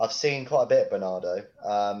 I've seen quite a bit of Bernardo.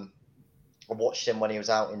 I watched him when he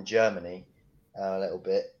was out in Germany a little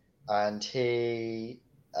bit, and he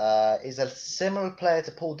is a similar player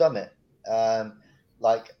to Paul Dummett.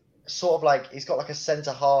 He's got a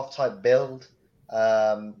centre half type build.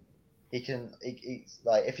 He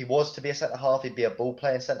if he was to be a centre half, he'd be a ball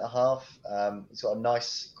playing centre half. He's got a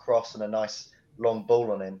nice cross and a nice long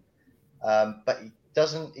ball on him, but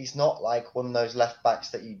he's not one of those left backs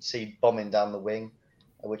that you'd see bombing down the wing,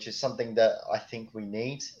 which is something that I think we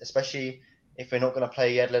need, especially if we're not going to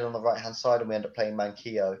play Yedlin on the right hand side and we end up playing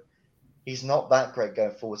Manquillo. He's not that great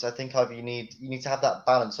going forward. So I think either you need to have that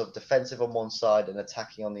balance of defensive on one side and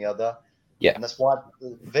attacking on the other. Yeah. And that's why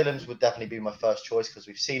Willems would definitely be my first choice because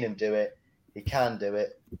we've seen him do it. He can do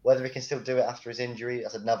it. Whether he can still do it after his injury,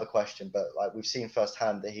 that's another question. But we've seen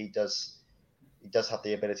firsthand that he does have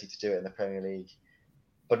the ability to do it in the Premier League.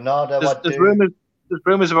 Bernardo, there's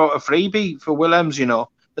rumours about a freebie for Willems,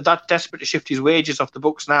 that desperate to shift his wages off the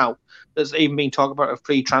books now. There's even been talk about a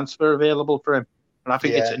free transfer available for him. And I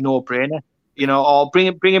think it's a no-brainer, or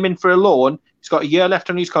bring him in for a loan. He's got a year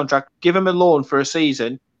left on his contract. Give him a loan for a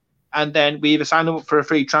season, and then we either sign him up for a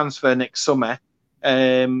free transfer next summer,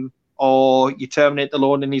 or you terminate the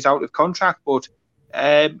loan and he's out of contract. But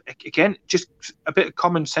Again, just a bit of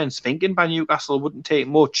common sense thinking by Newcastle. Wouldn't take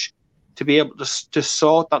much to be able to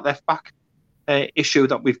sort that left back issue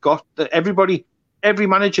that we've got. That every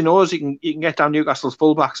manager knows you can get down Newcastle's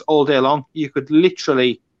fullbacks all day long. You could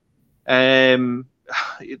literally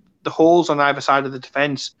the holes on either side of the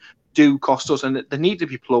defence do cost us, and they need to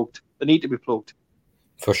be plugged.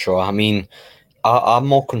 For sure. I mean, I'm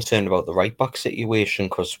more concerned about the right back situation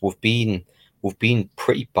because we've been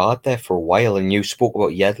pretty bad there for a while, and you spoke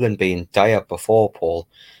about Yedlin being dire before, Paul.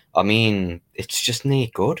 I mean, it's just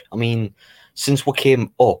not good. I mean, since we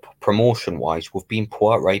came up promotion-wise, we've been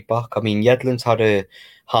poor at right back. I mean, Yedlin's had a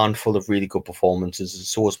handful of really good performances, and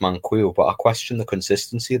so has Manquillo, but I question the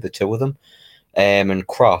consistency of the two of them. And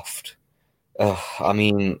Kraft, I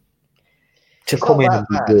mean, to It's come not in that and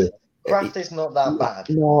be bad. good. Kraft is not that bad.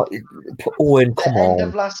 No, Owen, come The end on.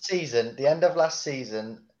 of last season,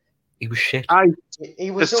 He was shit.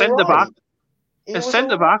 he was The centre-back. The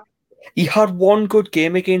centre-back. He had one good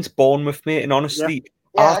game against Bournemouth, mate, and honestly,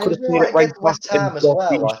 Yeah, I and could he have was played it right right against West back Ham and as got well, I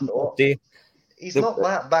finished thought. today. He's not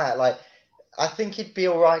that bad. Like, I think he'd be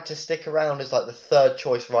all right to stick around as like the third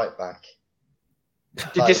choice right back.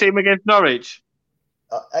 Did you see him against Norwich?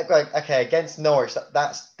 Okay, against Norwich,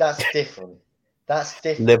 that's different. That's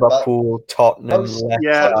different. Liverpool, Tottenham, Most- Leicester,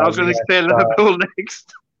 Yeah, I was going to say Liverpool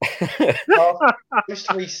next.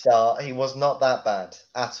 Post restart, he was not that bad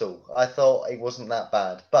at all. I thought he wasn't that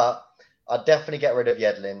bad, but I'd definitely get rid of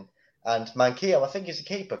Yedlin and Manquillo. I think he's a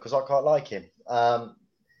keeper because I quite like him. At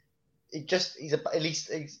least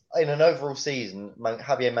in an overall season,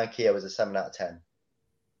 Javier Manquillo is a 7 out of 10.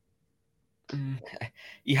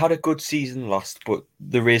 He had a good season last, but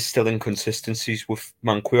there is still inconsistencies with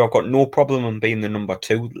Manquillo. I've got no problem in being the number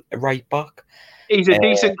 2 right back. He's a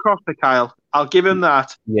decent crosser, Kyle. I'll give him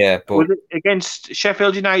that. Yeah, but against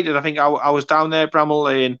Sheffield United, I think I was down there, Bramall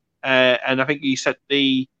Lane, and I think he set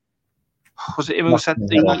the SM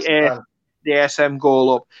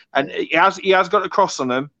goal up, and he has got a cross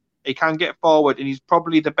on him. He can get forward, and he's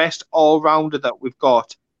probably the best all rounder that we've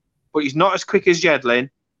got. But he's not as quick as Yedlin.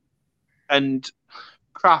 And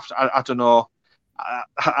Kraft, I don't know.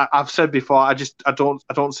 I've said before, I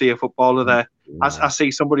don't see a footballer there. I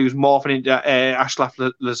see somebody who's morphing into Ashraf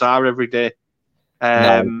Lazar every day. No,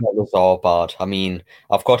 that was all bad. I mean,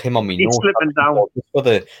 I've got him on my notes. Slipping down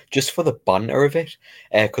just for the banter of it,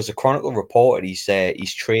 because the Chronicle reported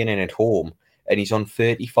he's training at home and he's on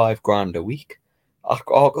 35 grand a week. I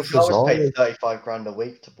was paid 35 grand a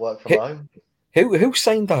week to work from home. Who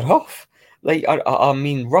signed that off? Like, I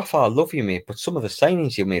mean, Rafa, I love you, mate, but some of the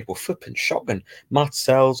signings you made were flipping shocking. Matt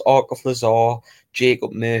Sells, Arkoff Lazar,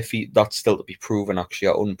 Jacob Murphy, that's still to be proven, actually,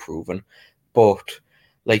 or unproven. But,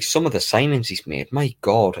 like, some of the signings he's made, my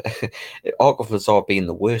God, Arkoff Lazar being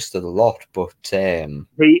the worst of the lot, but...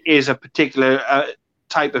 he is a particular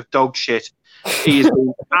type of dog shit. He is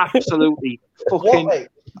absolutely fucking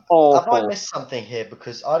awful. Have I missed something here?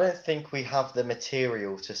 Because I don't think we have the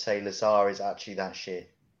material to say Lazar is actually that shit.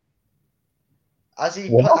 Has he?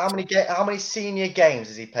 How many senior games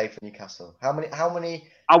has he played for Newcastle? How many?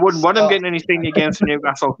 I wouldn't want him getting any senior games for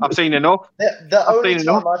Newcastle. I've seen enough. The only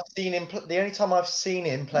time I've seen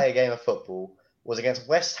him play a game of football was against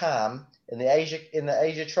West Ham in the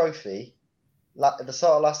Asia Trophy at the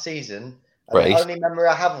start of last season. And the only memory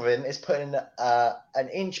I have of him is putting an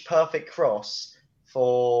inch perfect cross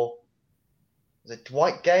for, was it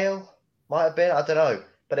Dwight Gale? Might have been, I don't know,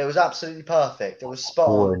 but it was absolutely perfect. It was spot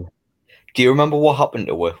on. Do you remember what happened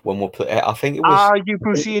to her when we played? I think it was. Are you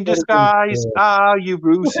Brucey in disguise? Are you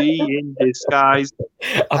Brucey in disguise?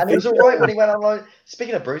 And he was all right when he went on loan.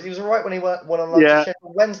 Speaking of Bruce, he was all right when he went on loan to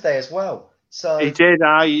Sheffield Wednesday as well. So he did.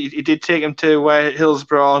 He did take him to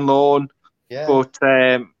Hillsborough on loan. Yeah. But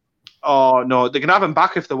oh no, they can have him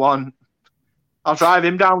back if they want. I'll drive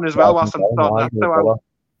him down as well whilst I'm done.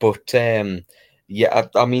 But yeah,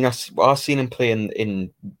 I mean, I seen him playing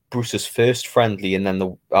in Bruce's first friendly, and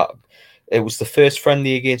then it was the first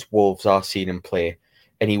friendly against Wolves I seen him play,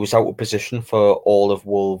 and he was out of position for all of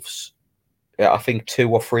Wolves. I think 2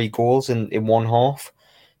 or 3 goals in one half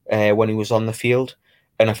when he was on the field,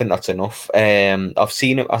 and I think that's enough. I've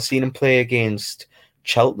seen him play against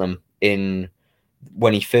Cheltenham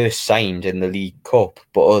when he first signed in the League Cup,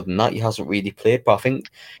 but other than that, he hasn't really played. But I think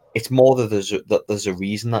it's more that there's a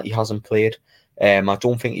reason that he hasn't played. I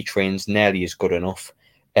don't think he trains nearly as good enough.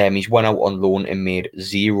 He's went out on loan and made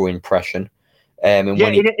 0 impression. In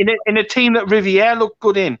a team that Riviere looked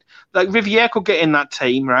good in. Like, Riviere could get in that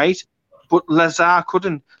team, right? But Lazar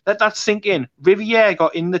couldn't. Let that sink in. Riviere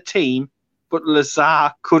got in the team, but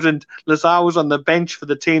Lazar couldn't. Lazar was on the bench for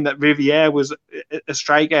the team that Riviere was a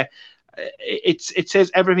striker. It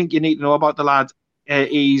says everything you need to know about the lad.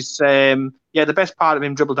 he's the best part of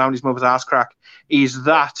him dribbled down his mother's ass crack. He's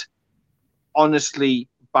that honestly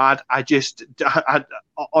bad.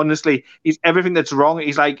 Honestly, he's everything that's wrong.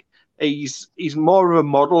 He's like he's more of a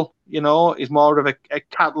model, he's more of a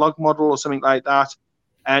catalog model or something like that.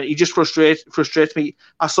 And he just frustrates me.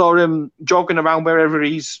 I saw him jogging around wherever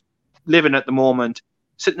he's living at the moment,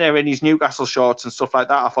 sitting there in his Newcastle shorts and stuff like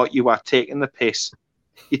that. I thought, you are taking the piss.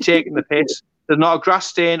 You're taking the piss. There's not a grass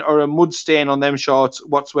stain or a mud stain on them shorts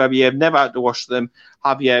whatsoever. You've never had to wash them,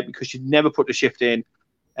 have you? Because you've never put the shift in.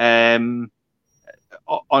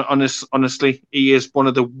 Honestly, he is one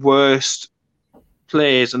of the worst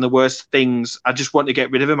players and the worst things. I just want to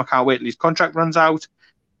get rid of him. I can't wait till his contract runs out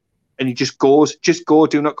and he just goes. Just go,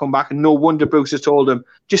 do not come back. And no wonder Bruce has told him,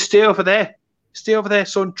 just stay over there. Stay over there,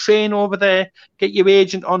 son. Train over there. Get your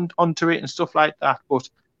agent onto it and stuff like that. But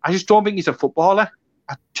I just don't think he's a footballer.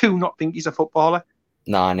 I do not think he's a footballer.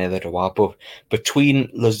 Nah, neither do I. But between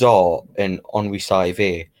Lazar and Henri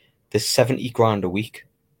Saivet, there's 70 grand a week.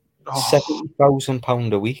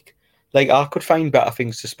 £70,000 a week. Like, I could find better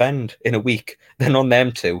things to spend in a week than on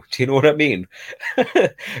them two. Do you know what I mean?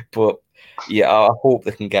 But yeah, I hope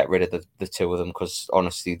they can get rid of the two of them, because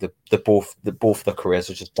honestly, both their careers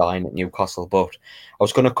are just dying at Newcastle. But I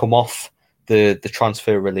was going to come off the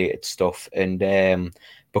transfer related stuff, and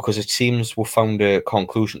because it seems we found a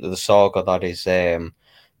conclusion to the saga, that is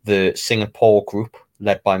the Singapore group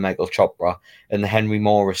led by Michael Chopra and the Henry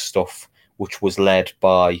Morris stuff, which was led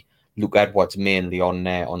by Luke Edwards mainly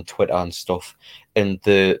on Twitter and stuff. And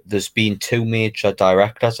there's been two major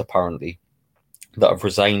directors apparently that have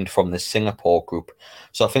resigned from the Singapore group.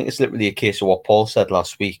 So I think it's literally a case of what Paul said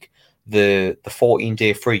last week. The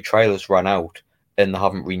 14-day free trial has run out and they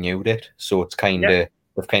haven't renewed it. So it's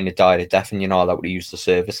they've kind of died a death, and you're not allowed to use the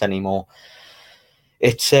service anymore.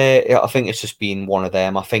 It's I think it's just been one of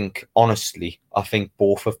them. I think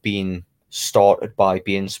both have been started by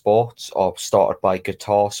beIN Sports or started by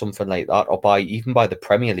Qatar, something like that, or even by the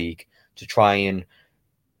Premier League, to try and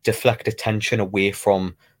deflect attention away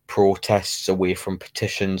from protests, away from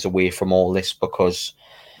petitions, away from all this, because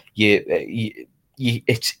it's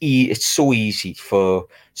so easy for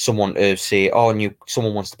someone to say,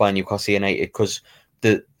 someone wants to buy Newcastle United, because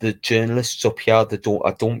the journalists up here, I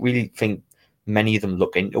don't really think many of them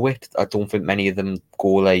look into it. I don't think many of them go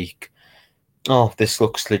like, oh, this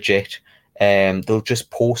looks legit. They'll just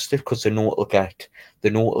post it because they know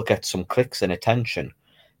it'll get some clicks and attention.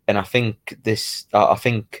 And I think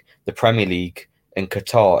the Premier League and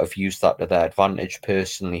Qatar have used that to their advantage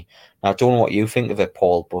personally. Now, I don't know what you think of it,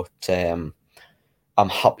 Paul, but I'm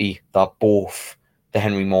happy that both the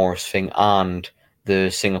Henry Morris thing and the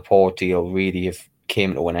Singapore deal really have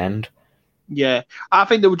came to an end. Yeah, I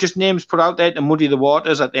think they were just names put out there to muddy the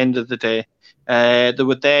waters at the end of the day. They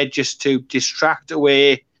were there just to distract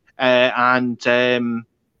away and at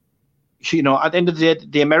the end of the day,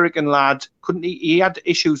 the American lad he had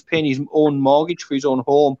issues paying his own mortgage for his own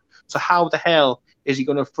home. So how the hell is he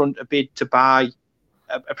going to front a bid to buy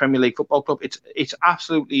a Premier League football club? It's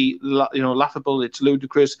absolutely laughable. It's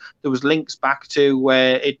ludicrous. There was links back to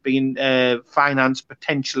it being financed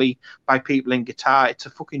potentially by people in Qatar. It's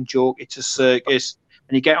a fucking joke. It's a circus.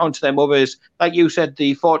 And you get onto them others, like you said,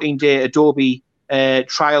 the 14-day Adobe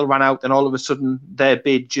trial ran out, and all of a sudden their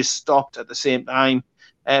bid just stopped at the same time.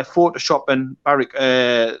 Photoshopping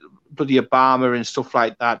Barack bloody Obama and stuff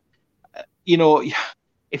like that.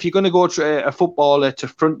 If you're going to go to a footballer to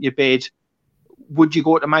front your bid, would you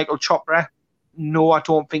go to Michael Chopra? No, I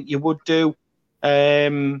don't think you would do.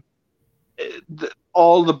 All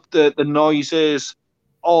the noises,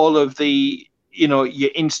 all of the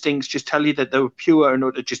your instincts just tell you that they were pure and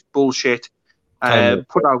utter just bullshit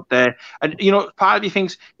put out there. And part of you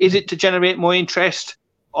thinks, is it to generate more interest?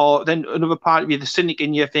 Or then another part of you, the cynic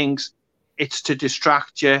in you, thinks it's to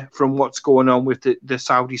distract you from what's going on with the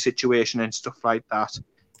Saudi situation and stuff like that.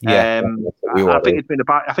 Yeah, I think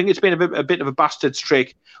it's been a bit of a bastard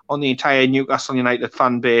trick on the entire Newcastle United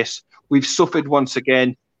fan base. We've suffered once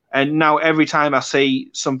again, and now every time I see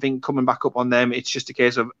something coming back up on them, it's just a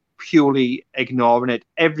case of purely ignoring it.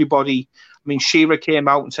 Everybody, Shearer came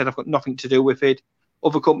out and said, I've got nothing to do with it.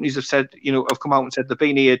 Other companies have said, have come out and said they've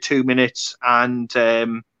been here 2 minutes and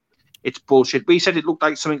it's bullshit. We said it looked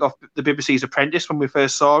like something off the BBC's Apprentice when we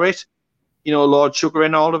first saw it. Lord Sugar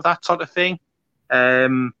and all of that sort of thing.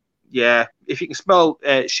 Yeah, if you can smell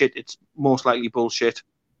shit, it's most likely bullshit.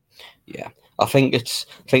 Yeah, I think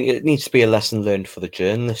it needs to be a lesson learned for the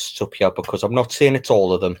journalists up here, because I'm not saying it's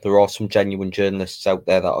all of them. There are some genuine journalists out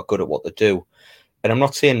there that are good at what they do, and I'm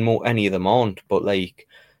not saying any of them aren't, but like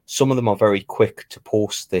some of them are very quick to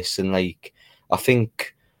post this, and like I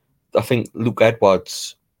think I think Luke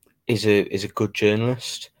Edwards is a good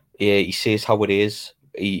journalist. Yeah, he says how it is.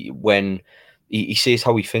 He says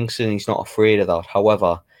how he thinks, and he's not afraid of that.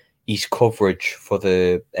 However, his coverage for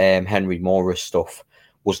the Henry Morris stuff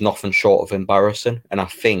was nothing short of embarrassing, and I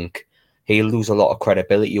think he'll lose a lot of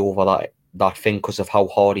credibility over that thing because of how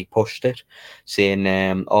hard he pushed it, saying,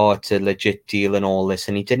 it's a legit deal and all this,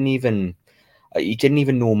 and he didn't even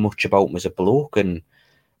know much about him as a bloke. And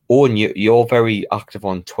Owen, you're very active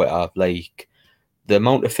on Twitter. Like, the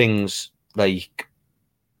amount of things like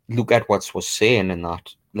Luke Edwards was saying and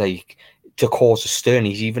that, like, to cause a stir,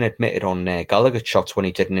 he's even admitted on Gallagher Shots when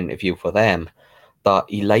he did an interview for them that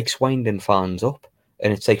he likes winding fans up,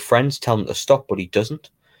 and it's like friends tell him to stop, but he doesn't.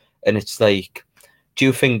 And it's like, do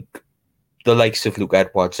you think the likes of Luke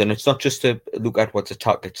Edwards, and it's not just a Luke Edwards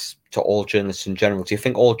attack, it's to all journalists in general, do you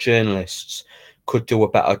think all journalists could do a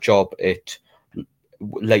better job at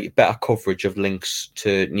like better coverage of links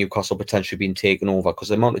to Newcastle potentially being taken over? Because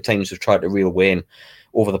the amount of times we've tried to reel Wayne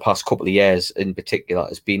over the past couple of years in particular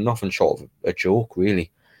has been nothing short of a joke,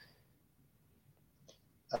 really.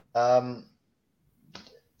 For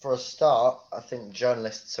a start, I think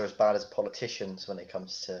journalists are as bad as politicians when it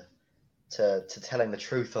comes to telling the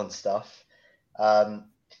truth on stuff.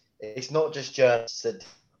 It's not just journalists that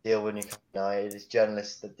deal with Newcastle United, it's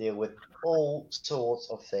journalists that deal with all sorts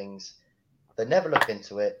of things. They never look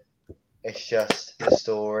into it. It's just the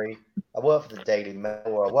story. I work for the Daily Mail,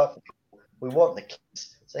 or I work for people. We want the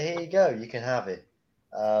kids, so here you go. You can have it.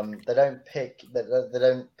 They don't pick. They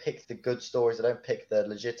don't pick the good stories. They don't pick the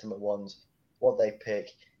legitimate ones. What they pick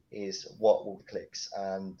is what will clicks,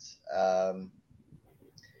 and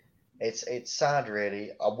it's sad,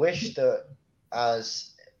 really. I wish that,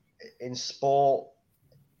 as in sport,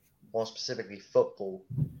 more specifically football,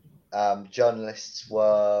 journalists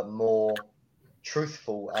were more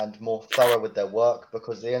truthful and more thorough with their work,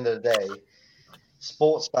 because at the end of the day,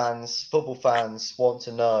 sports fans, football fans want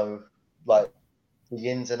to know like the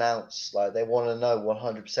ins and outs. Like, they want to know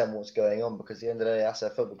 100% what's going on, because at the end of the day, that's their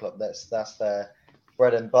football club. That's their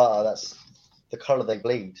bread and butter. That's the colour they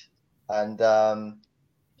bleed. And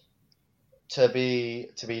to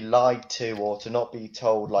be lied to, or to not be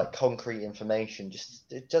told like concrete information,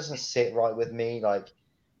 just it doesn't sit right with me. Like,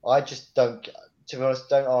 I just don't. To be honest,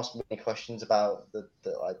 don't ask me any questions about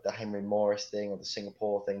the Henry Morris thing or the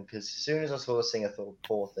Singapore thing, because as soon as I saw the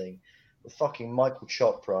Singapore thing with fucking Michael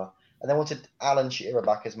Chopra, and they wanted Alan Shearer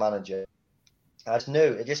back as manager, I just knew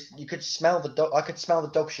it. You could smell the dog. I could smell the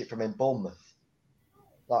dog shit from in Bournemouth.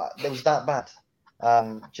 Like, it was that bad.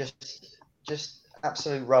 Just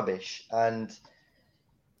absolute rubbish. And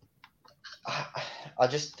I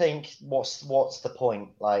just think, what's the point?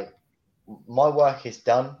 Like, my work is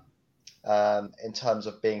done. In terms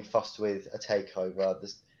of being fussed with a takeover,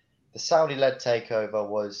 the Saudi-led takeover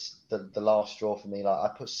was the last straw for me.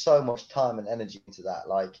 Like, I put so much time and energy into that,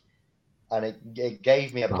 like, and it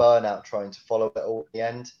gave me a burnout trying to follow it all at the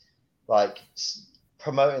end, like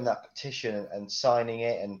promoting that petition and signing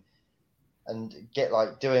it and get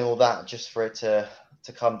like doing all that just for it to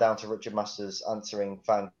come down to Richard Masters answering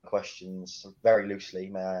fan questions very loosely,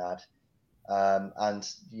 may I add, and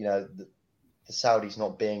you know. The Saudis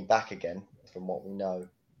not being back again, from what we know,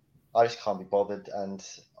 I just can't be bothered, and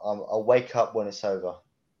I'll wake up when it's over.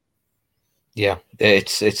 Yeah,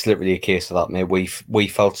 it's literally a case of that, mate. We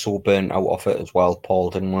felt so burnt out of it as well,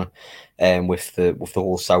 Paul, didn't we? With the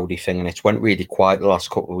whole Saudi thing, and it's went really quiet the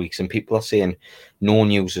last couple of weeks, and people are saying no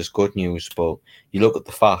news is good news, but you look at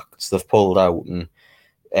the facts, they've pulled out,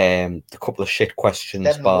 and a couple of shit questions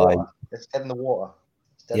it's dead in the water.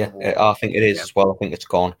 Yeah, I think it is as well. I think it's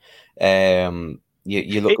gone.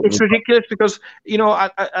 You look. It's ridiculous, because, you know,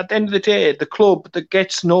 at the end of the day, the club that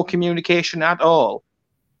gets no communication at all,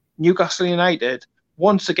 Newcastle United,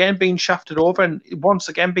 once again being shafted over, and once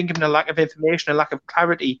again being given a lack of information, a lack of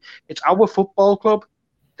clarity. It's our football club.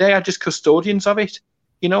 They are just custodians of it.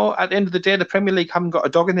 You know, at the end of the day, the Premier League haven't got a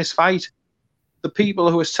dog in this fight. The people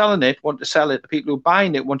who are selling it want to sell it. The people who are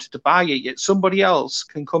buying it wanted to buy it. Yet somebody else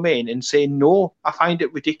can come in and say, no, I find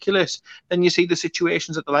it ridiculous. Then you see the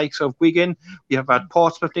situations at the likes of Wigan. You have had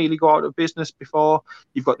Portsmouth nearly go out of business before.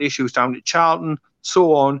 You've got the issues down at Charlton,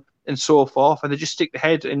 so on and so forth. And they just stick their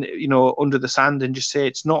head in, you know, under the sand and just say,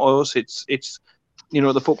 it's not us. It's you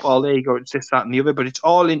know, the Football League, or it's this, that, and the other. But it's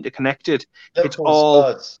all interconnected. It's all.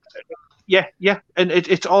 Spurs. Yeah, and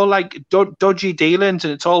it's all like dodgy dealings,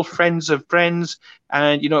 and it's all friends of friends.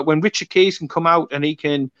 And, you know, when Richard Keys can come out and he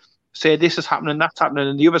can say this is happening, that's happening,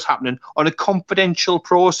 and the other's happening on a confidential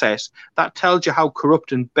process, that tells you how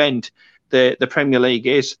corrupt and bent the Premier League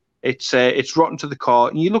is. It's rotten to the core.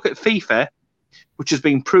 And you look at FIFA, which has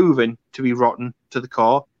been proven to be rotten to the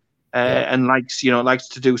core. and likes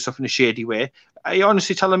to do stuff in a shady way. Are you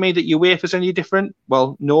honestly telling me that UEFA is any different?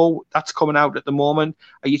 Well, no, that's coming out at the moment.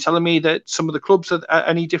 Are you telling me that some of the clubs are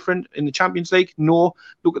any different in the Champions League? No.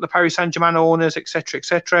 Look at the Paris Saint-Germain owners, etc.,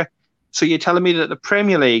 etc. So you're telling me that the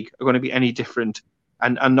Premier League are going to be any different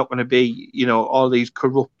and not going to be, all these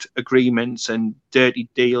corrupt agreements and dirty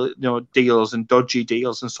deals and dodgy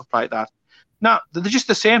deals and stuff like that? No, they're just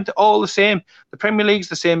the same. They're all the same. The Premier League's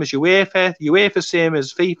the same as UEFA. UEFA's same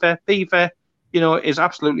as FIFA. FIFA, is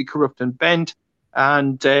absolutely corrupt and bent.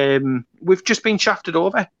 And we've just been shafted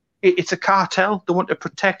over. It's a cartel. They want to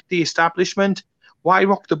protect the establishment. Why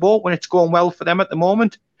rock the boat when it's going well for them at the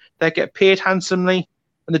moment? They get paid handsomely,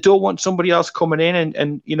 and they don't want somebody else coming in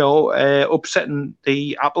and upsetting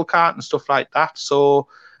the apple cart and stuff like that. So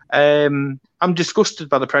I'm disgusted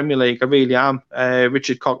by the Premier League. I really am.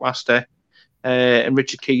 Richard Cockmaster and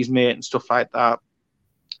Richard Keys' mate and stuff like that.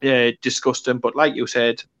 Disgusting. But like you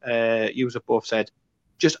said, you both said,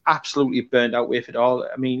 just absolutely burned out with it all.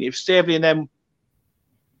 I mean, if Staveley and them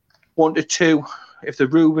wanted to, if the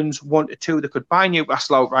Rubens wanted to, they could buy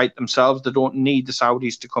Newcastle outright themselves. They don't need the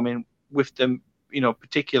Saudis to come in with them, like a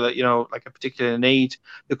particular need.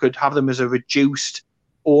 They could have them as a reduced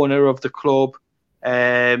owner of the club.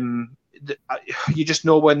 You just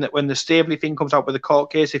know when the Staveley thing comes out with the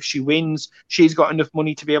court case, if she wins, she's got enough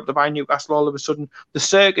money to be able to buy Newcastle all of a sudden. The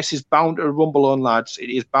circus is bound to rumble on, lads.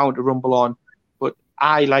 It is bound to rumble on. But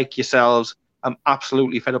I, like yourselves, I'm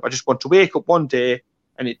absolutely fed up. I just want to wake up one day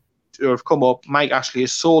and it to have come up, Mike Ashley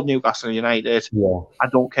has sold Newcastle United. Yeah. I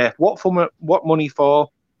don't care what money for.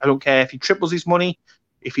 I don't care if he triples his money,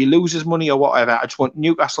 if he loses money or whatever. I just want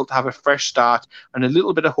Newcastle to have a fresh start and a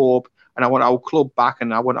little bit of hope. And I want our club back,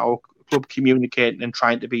 and I want our club communicating and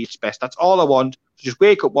trying to be its best. That's all I want. So just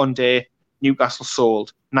wake up one day, Newcastle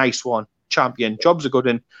sold. Nice one. Champion. Jobs are good,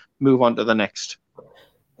 and move on to the next.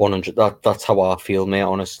 100. That's how I feel, mate.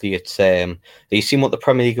 Honestly, it's have you seen what the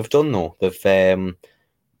Premier League have done though? They've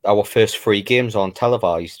our first 3 games aren't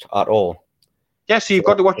televised at all. Yeah, so you've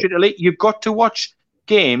got to watch it. You've got to watch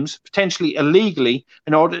games potentially illegally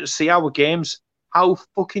in order to see our games. How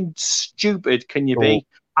fucking stupid can you be?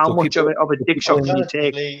 How much of a dick shot can you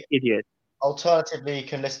take, idiot? Alternatively, you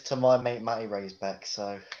can listen to my mate Matty Raisbeck.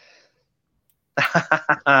 So,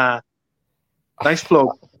 nice plug.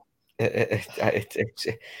 It's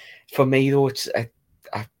for me though. It's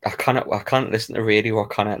I can't listen to radio. I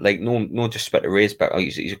can't no disrespect to Raisbeck.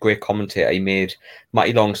 He's a great commentator. He made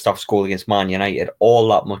Matty Longstaff's goal against Man United all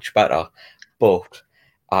that much better, but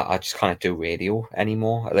I just can't do radio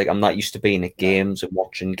anymore. Like, I'm not used to being at games and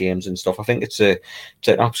watching games and stuff. I think it's an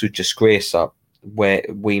absolute disgrace that where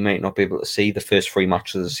we might not be able to see the first 3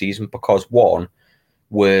 matches of the season because one,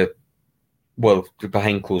 we're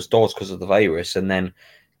behind closed doors because of the virus, and then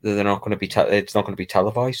they're not going to be it's not going to be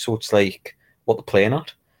televised. So it's like what they're playing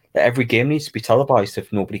at. Every game needs to be televised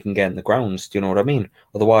if nobody can get in the grounds. Do you know what I mean?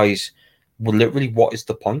 Otherwise, literally, what is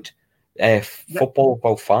the point? Football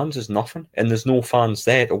without fans is nothing, and there's no fans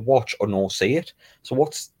there to watch or no see it. So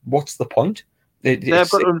what's the point? They've got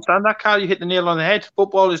to understand that, Carl. You hit the nail on the head.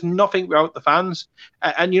 Football is nothing without the fans,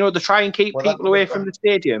 and they try and keep people away from the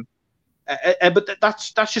stadium. But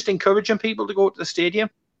that's just encouraging people to go to the stadium.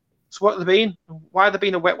 So what have they been? Why have they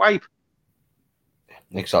been a wet wipe?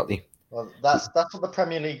 Exactly. Well, that's what the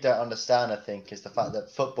Premier League don't understand. I think is the fact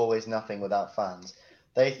that football is nothing without fans.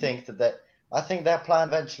 They think that. I think their plan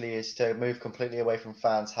eventually is to move completely away from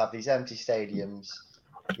fans, have these empty stadiums.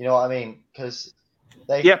 You know what I mean? Because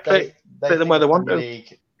they play them where they want to.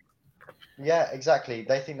 Yeah, exactly.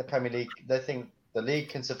 They think the Premier League. They think the league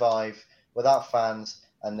can survive without fans,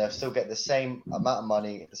 and they'll still get the same amount of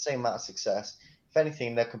money, the same amount of success. If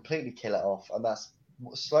anything, they'll completely kill it off, and that's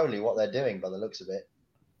slowly what they're doing by the looks of it.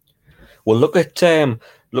 Well, look at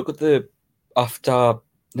the after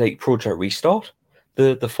Project Restart.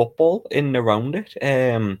 The football in and around it,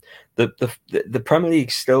 the Premier League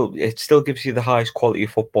still gives you the highest quality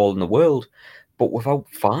of football in the world, but without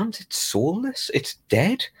fans, it's soulless. It's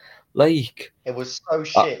dead. Like, it was so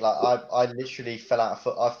shit. I literally fell out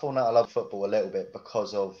of I've fallen out of love with football a little bit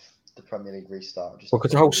because of the Premier League restart.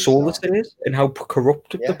 Because of how soulless it is and how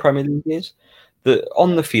corrupted the Premier League is.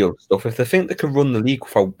 On the field stuff, if they think they can run the league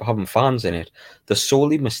without having fans in it, they're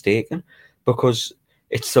sorely mistaken, because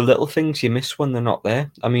it's the little things you miss when they're not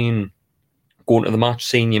there. I mean, going to the match,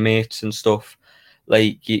 seeing your mates and stuff,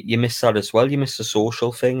 like you miss that as well. You miss the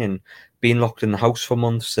social thing and being locked in the house for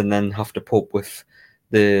months and then have to put up with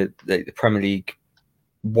the Premier League,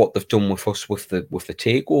 what they've done with us with the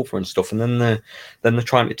takeover and stuff, and then they're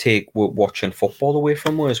trying to take watching football away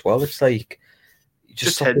from us as well. It's like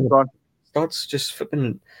just heads on. That's just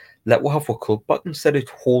flipping. let we have our club back instead of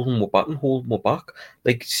holding we back and holding we back.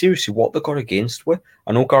 Like, seriously, what they got against we?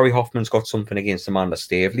 I know Gary Hoffman's got something against Amanda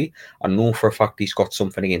Staveley. I know for a fact he's got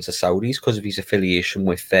something against the Saudis because of his affiliation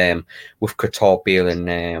with Qatar Bale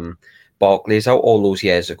and Barclays out all those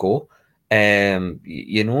years ago.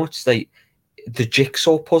 It's like the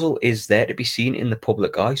jigsaw puzzle is there to be seen in the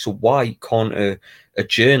public eye. So why can't a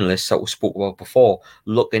journalist that we spoke about before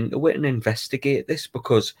look into it and investigate this?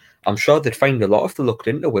 Because I'm sure they'd find a lot if they looked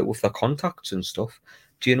into it with their contacts and stuff.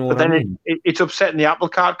 Do you know what I mean? It's upsetting the apple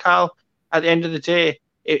cart, Carl. At the end of the day,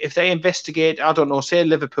 if they investigate, I don't know, say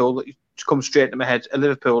Liverpool, come straight to my head, a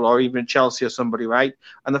Liverpool or even Chelsea or somebody, right?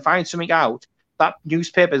 And they find something out, that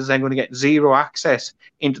newspaper is then going to get zero access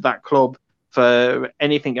into that club for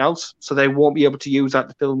anything else. So they won't be able to use that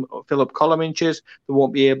to fill up column inches. They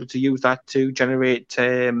won't be able to use that to generate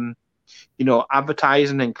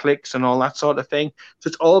advertising and clicks and all that sort of thing. So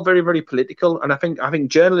it's all very, very political. And I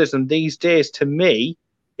think journalism these days, to me,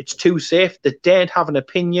 it's too safe. They don't have an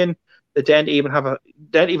opinion. They don't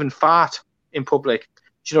even fart in public.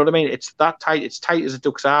 Do you know what I mean? It's that tight. It's tight as a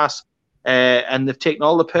duck's ass. And they've taken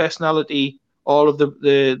all the personality, all of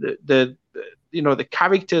the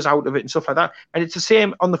characters out of it and stuff like that. And it's the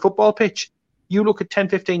same on the football pitch. You look at 10,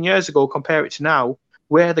 15 years ago, compare it to now,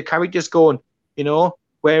 where are the characters going?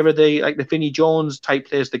 Where are they, like the Vinnie Jones type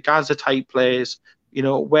players, the Gaza type players?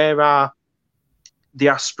 Where are the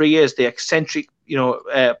Asprias, the eccentric,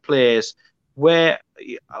 players? Where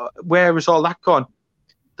has all that gone?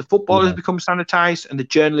 The football has become sanitized, and the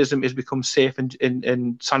journalism has become safe and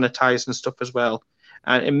sanitized and stuff as well.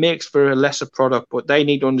 And it makes for a lesser product, but they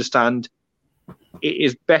need to understand it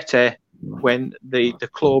is better when the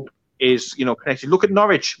club is connected. Look at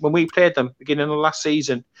Norwich when we played them beginning of last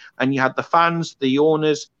season, and you had the fans, the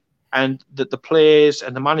owners, and the players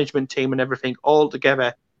and the management team and everything all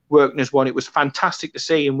together working as one. It was fantastic to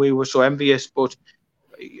see, and we were so envious. But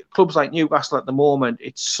clubs like Newcastle at the moment,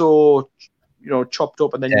 it's so chopped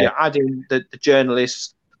up, and then you add in the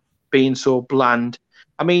journalists being so bland.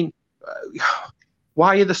 I mean,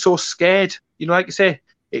 why are they so scared? Like I say,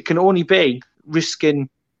 it can only be risking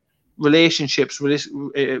relationships,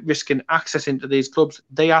 risking access into these clubs.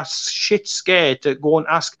 They are shit scared to go and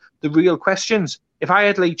ask the real questions. If I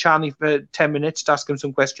had Lee Charnley for 10 minutes to ask him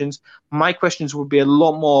some questions, my questions would be a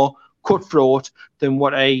lot more cutthroat than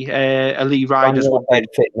what a Lee Riders would be.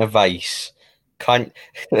 Fit in a vice. Can't,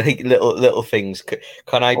 like little things.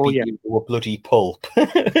 Can I beat you to a bloody pulp?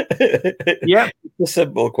 Yeah, the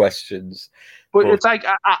simple questions. But it's like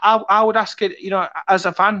I would ask it, as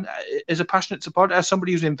a fan, as a passionate supporter, as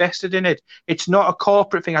somebody who's invested in it. It's not a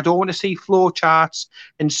corporate thing. I don't want to see flow charts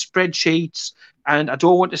and spreadsheets, and I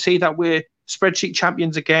don't want to see that we're spreadsheet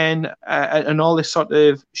champions again and all this sort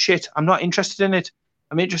of shit. I'm not interested in it.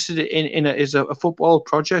 I'm interested in it as a football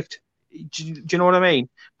project. Do you know what I mean?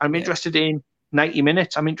 I'm interested in 90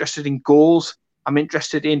 minutes. I'm interested in goals. I'm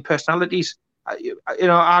interested in personalities.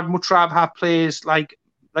 I'd much rather have players like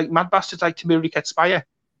mad bastards like Tamiri Ketspire.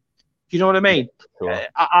 Do you know what I mean? Sure.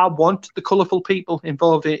 I want the colourful people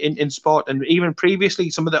involved in sport, and even previously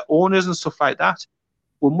some of the owners and stuff like that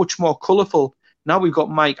were much more colourful. Now we've got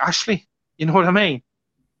Mike Ashley. You know what I mean?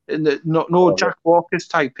 And no Jack Walker's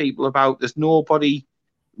type people about. There's nobody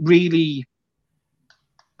really.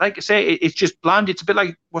 Like I say, it's just bland. It's a bit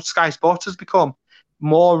like what Sky Sports has become.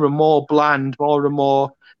 More and more bland, more and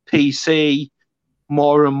more PC,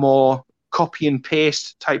 more and more copy and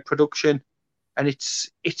paste type production, and it's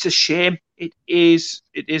a shame. It is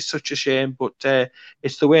such a shame, but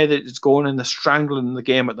it's the way that it's going, and the strangling the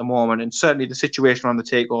game at the moment, and certainly the situation on the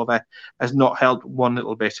takeover has not helped one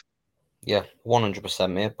little bit. Yeah,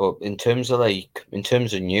 100%, mate. But in terms of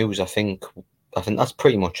news, I think that's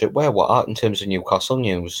pretty much it. Where we're at in terms of Newcastle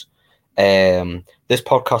news. This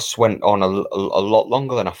podcast went on a lot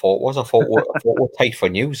longer than I thought it was. I thought we're tight for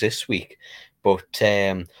news this week. But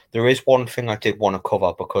there is one thing I did want to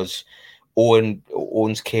cover, because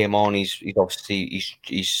Owens came on. He's obviously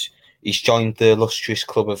he's joined the illustrious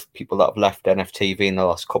club of people that have left NFTV in the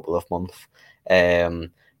last couple of months.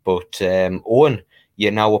 But Owen,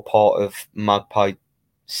 you're now a part of Magpie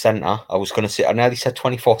Centre. I was going to say, I nearly said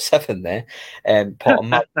 24/7 there. Part of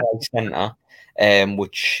Magpie Centre,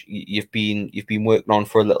 which you've been working on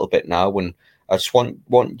for a little bit now, and I just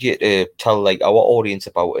want you to tell our audience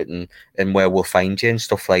about it and where we'll find you and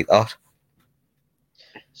stuff like that.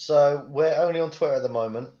 So we're only on Twitter at the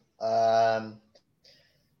moment.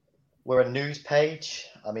 We're a news page.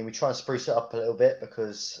 I mean, we try and spruce it up a little bit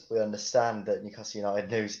because we understand that Newcastle United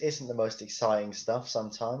news isn't the most exciting stuff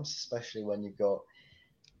sometimes, especially when you've got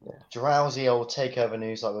drowsy old takeover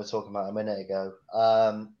news like we were talking about a minute ago.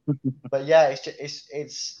 But yeah,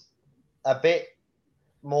 it's a bit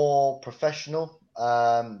more professional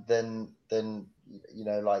than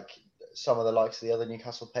like some of the likes of the other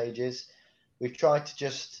Newcastle pages. We've tried to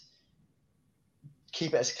just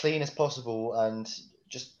keep it as clean as possible and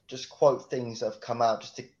just quote things that have come out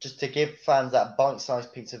just to give fans that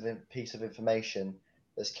bite-sized piece of information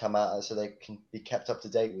that's come out so they can be kept up to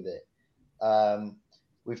date with it.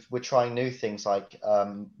 We're trying new things like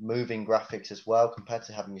moving graphics as well. Compared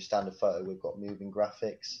to having your standard photo, we've got moving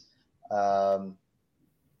graphics.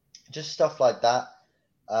 Just stuff like that.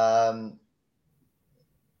 I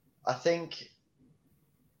think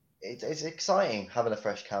it's exciting having a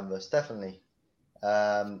fresh canvas, definitely.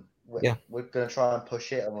 We're going to try and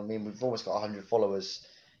push it. I mean, we've almost got 100 followers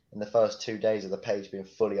in the first 2 days of the page being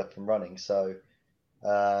fully up and running. So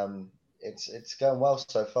it's going well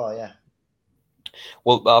so far, yeah.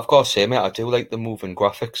 Well, I've got to say, mate, I do like the moving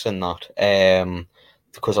graphics and that.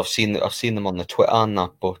 Because I've seen them on the Twitter and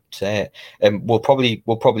that, but we'll probably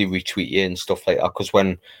retweet you and stuff like that. Because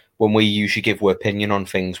when we usually give our opinion on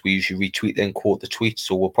things, we usually retweet and quote the tweets.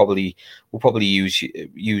 So we'll probably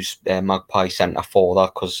use Magpie Centre for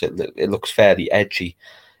that because it looks fairly edgy,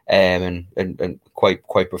 and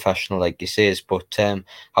quite professional, like you says. But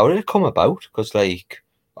how did it come about? Because like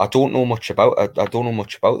I don't know much about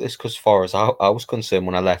this. Because as far as I was concerned,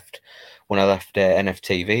 when I left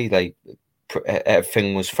NFTV, like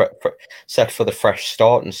everything was set for the fresh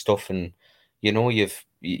start and stuff, and you've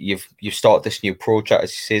started this new project,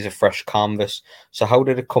 as you say, as a fresh canvas. So how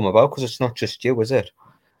did it come about? Because it's not just you, is it?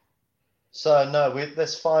 So no,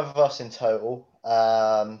 there's 5 of us in total,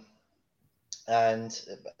 and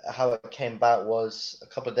how it came about was a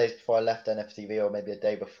couple of days before I left NFTV, or maybe a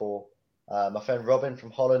day before. My friend Robin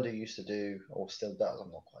from Holland, who used to do, or still does,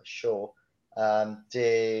 I'm not quite sure,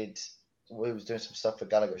 we was doing some stuff for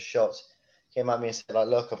Gallagher Shots. Came at me and said, like,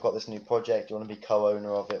 look, I've got this new project. Do you want to be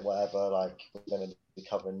co-owner of it? Whatever. Like, we're going to be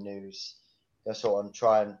covering news. Going to sort of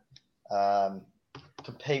try and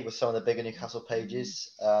compete with some of the bigger Newcastle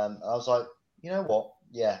pages. I was like, you know what?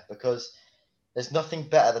 Yeah, because there's nothing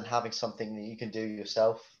better than having something that you can do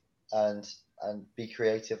yourself and be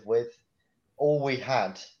creative with. All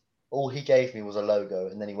he gave me was a logo,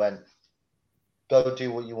 and then he went, go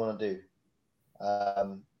do what you want to do.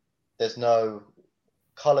 There's no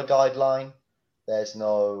color guideline. There's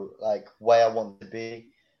no like way I want to be.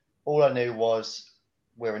 All I knew was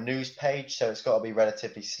we're a news page, so it's got to be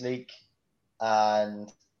relatively sleek,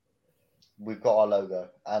 and we've got our logo.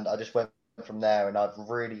 And I just went from there, and I've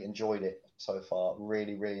really enjoyed it so far.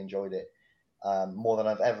 Really, really enjoyed it. More than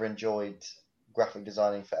I've ever enjoyed graphic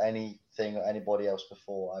designing for anything or anybody else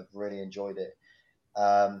before. I've really enjoyed it.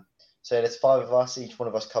 So there's 5 of us. Each one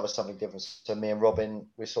of us covers something different. So me and Robin,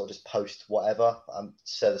 we sort of just post whatever.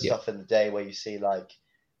 So the stuff in the day where you see like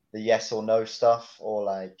the yes or no stuff, or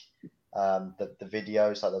like the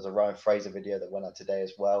videos. Like there's a Ryan Fraser video that went out today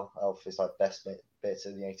as well of his like best bits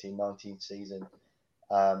of the 18-19 season.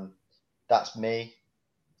 That's me.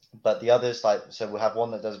 But the others, like, so we have one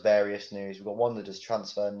that does various news. We've got one that does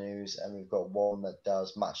transfer news, and we've got one that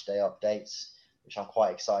does match day updates, which I'm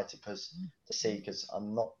quite excited to see, because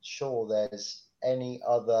I'm not sure there's any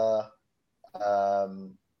other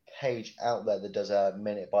page out there that does a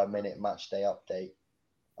minute-by-minute match day update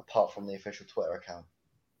apart from the official Twitter account.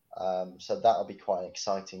 So that'll be quite an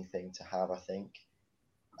exciting thing to have, I think.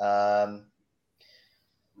 But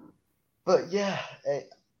yeah,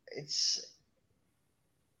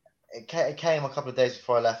 it came a couple of days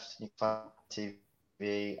before I left Newcastle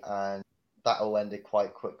TV, and that all ended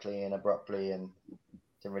quite quickly and abruptly, and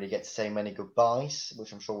didn't really get to say many goodbyes,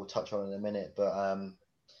 which I'm sure we'll touch on in a minute. But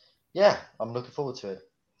yeah, I'm looking forward to it.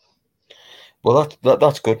 Well,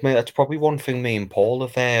 that's good, mate. That's probably one thing me and Paul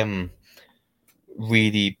have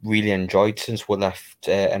really, really enjoyed since we left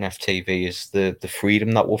NFTV is the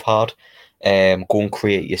freedom that we've had. Go and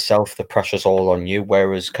create yourself. The pressure's all on you.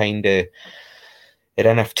 Whereas kind of at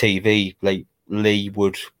NFTV, like Lee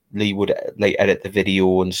would like edit the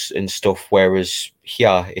video and stuff, whereas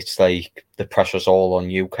here it's like the pressure's all on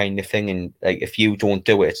you kind of thing, and like if you don't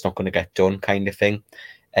do it, it's not going to get done kind of thing.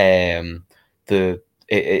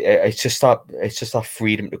 It's just that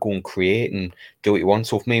freedom to go and create and do what you want.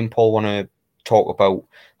 So if me and Paul want to talk about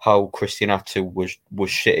how Christian Atsu was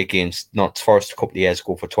shit against Notts Forest a couple of years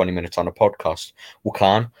ago for 20 minutes on a podcast, we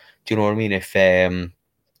can. Do you know what I mean? If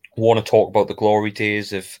want to talk about the glory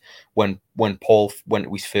days of when Paul went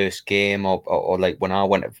to his first game, or like when I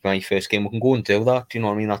went to my first game, we can go and do that. Do you know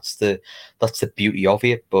what I mean? That's the beauty of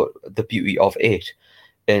it. But the beauty of it,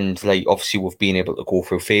 and like obviously we've been able to go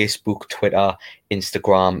through Facebook, Twitter,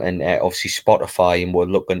 Instagram, and obviously Spotify, and we're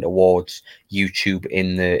looking towards YouTube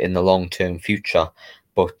in the long term future.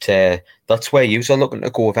 But that's where you're looking to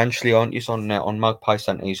go eventually, aren't you? On Magpie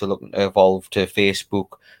Centre, you're looking to evolve to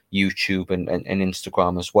Facebook, YouTube, and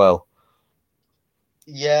Instagram as well.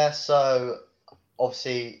 Yeah, so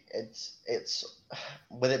obviously it's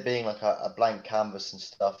with it being like a blank canvas and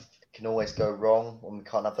stuff, it can always go wrong when we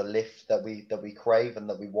can't have the lift that we crave and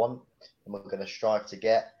that we want and we're going to strive to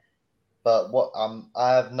get. But what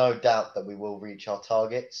I have no doubt that we will reach our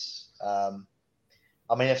targets. I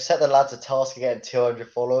mean, I've set the lads a task of getting 200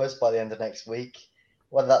 followers by the end of next week.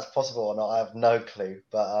 Whether that's possible or not, I have no clue.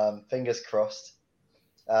 But fingers crossed.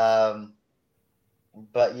 But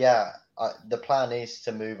yeah, the plan is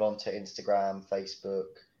to move on to Instagram,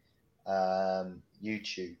 Facebook,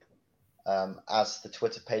 YouTube. As the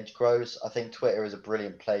Twitter page grows, I think Twitter is a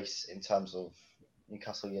brilliant place in terms of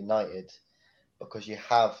Newcastle United because you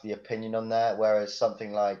have the opinion on there, whereas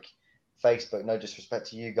something like Facebook, no disrespect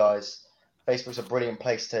to you guys, Facebook's a brilliant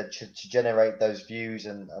place to generate those views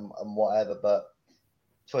and whatever, but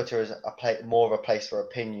Twitter is more of a place for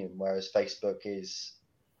opinion, whereas Facebook is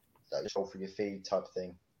just all for your feed type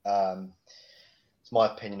thing. It's my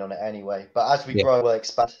opinion on it anyway. But as we grow, we'll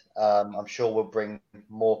expand. I'm sure we'll bring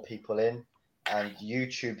more people in. And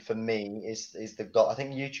YouTube for me is the goal. I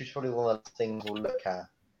think YouTube's probably one of the things we'll look at.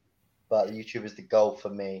 But YouTube is the goal for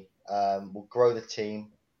me. We'll grow the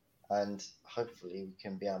team, and hopefully we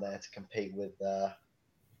can be out there to compete with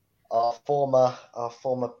our former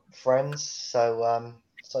friends.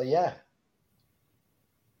 So yeah.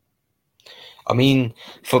 I mean,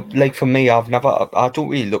 for me, I don't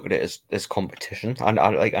really look at it as competition, and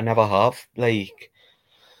I never have. Like,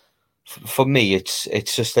 for me, it's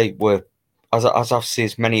just like as I've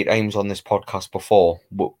said many times on this podcast before,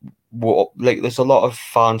 like there's a lot of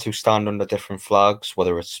fans who stand under different flags,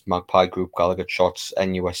 whether it's Magpie Group, Gallagher Shots,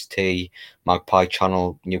 NUST, Magpie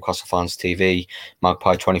Channel, Newcastle Fans TV,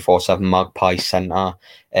 Magpie 24/7, Magpie Centre,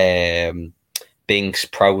 Binks,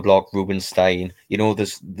 Proudlock, Rubenstein. You know,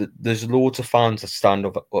 there's loads of fans that stand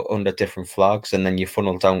up under different flags, and then you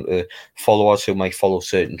funnel down to followers who might follow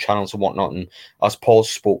certain channels and whatnot. And as Paul's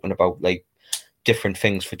spoken about, like different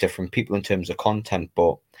things for different people in terms of content,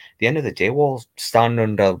 but at the end of the day, we'll all stand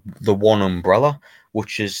under the one umbrella,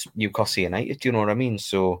 which is Newcastle United. Do you know what I mean?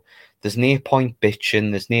 So there's no point bitching.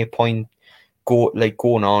 There's no point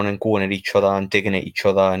going on and going at each other and digging at each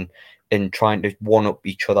other and trying to one up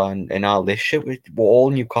each other and all this shit. We're all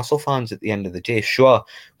Newcastle fans at the end of the day. Sure,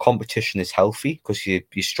 competition is healthy because you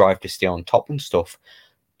strive to stay on top and stuff,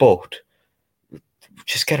 but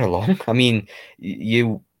just get along. I mean,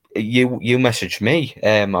 you messaged me.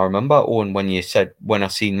 I remember, Owen, when you said, when I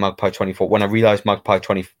seen Magpie 24, when I realised Magpie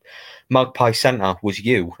Centre was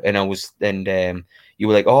you, and you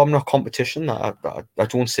were like, "Oh, I'm not competition. I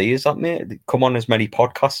don't see as that, mate. Come on as many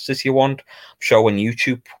podcasts as you want. I'm sure when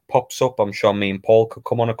YouTube pops up, I'm sure me and Paul could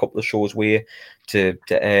come on a couple of shows where to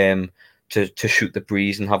shoot the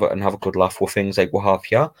breeze and have a good laugh with things like we have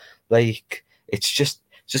here. Like it's just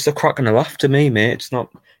a crack and a laugh to me, mate. It's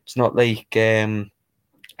not like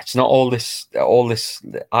it's not all this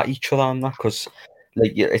at each other and that, because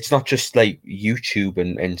like it's not just like YouTube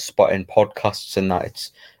and spotting podcasts and that.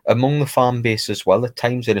 It's among the fan base as well at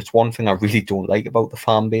times, and it's one thing I really don't like about the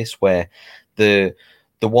fan base, where they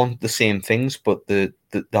want the same things, but they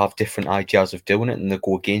have different ideas of doing it, and they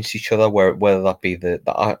go against each other. Whether that be the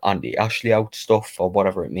anti-Ashley out stuff or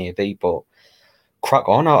whatever it may be, but crack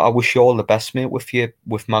on. I wish you all the best, mate,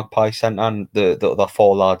 with Magpie Centre and the other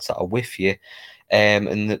four lads that are with you.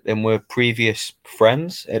 And we're previous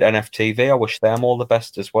friends at NFTV. I wish them all the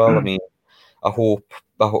best as well. I mean, I hope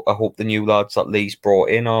the new lads that Lee's brought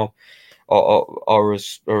in are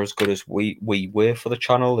as good as we were for the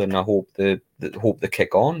channel, and I hope they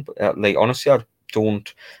kick on. But like honestly, I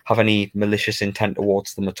don't have any malicious intent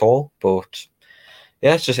towards them at all. But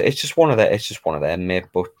yeah, it's just one of them, mate.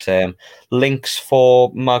 But links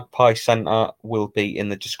for Magpie Centre will be in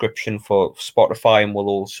the description for Spotify, and we'll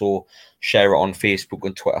also share it on Facebook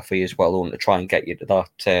and Twitter for you as well, to try and get you to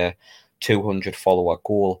that 200 follower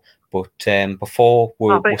goal. But before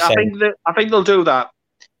I think they'll do that.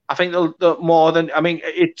 I think they'll more than. I mean,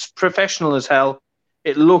 it's professional as hell.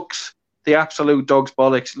 It looks the absolute dog's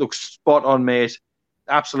bollocks. It looks spot on, mate.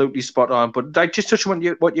 Absolutely spot on. But like, just touching on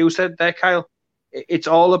what you said there, Kyle. It's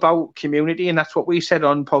all about community, and that's what we said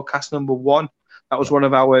on podcast number 1. That was one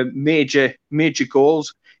of our major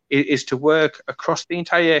goals, is to work across the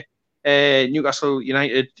entire Newcastle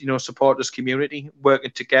United, supporters community,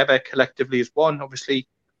 working together collectively as one. Obviously,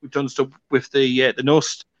 we've done stuff with the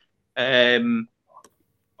NUST,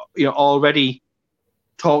 already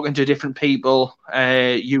talking to different people,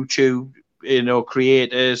 YouTube,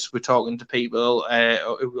 creators. We're talking to people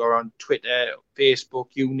who are on Twitter, Facebook,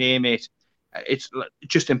 you name it. It's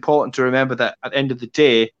just important to remember that at the end of the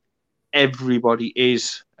day, everybody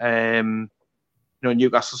is,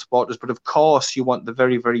 Newcastle supporters. But of course, you want the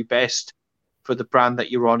very, very best for the brand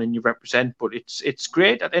that you're on and you represent. But it's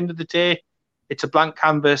great at the end of the day. It's a blank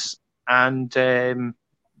canvas, and An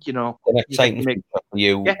exciting future for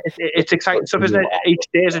you. Yeah, it's exciting stuff, isn't it? Each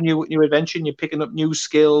day is a new adventure, and you're picking up new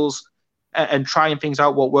skills and trying things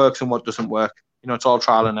out, what works and what doesn't work. It's all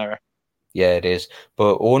trial and error. Yeah, it is.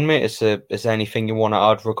 But Owen, mate, is there anything you want to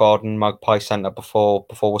add regarding Magpie Centre before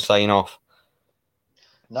we sign off?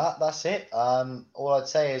 Nah, that's it. All I'd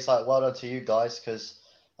say is well done to you guys, because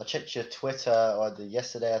I checked your Twitter either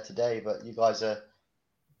yesterday or today, but you guys are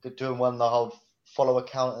doing well on the whole follower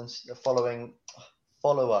count and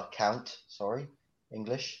follower count. Sorry,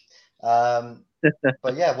 English.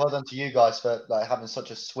 But yeah, well done to you guys for having such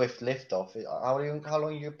a swift lift off. How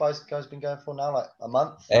long you guys been going for now? Like a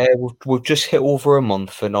month? We've just hit over a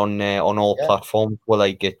month, and on all platforms we're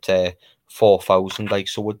at 4,000.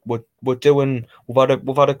 So we're doing.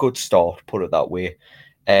 We've had a good start. Put it that way.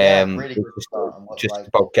 Really good start. Just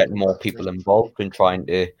about getting more people involved and trying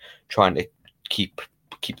to keep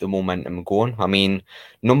the momentum going. I mean,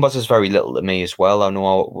 numbers is very little to me as well. I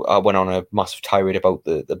know I went on a massive tirade about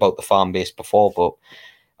the fan base before, but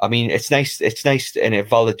I mean, it's nice and it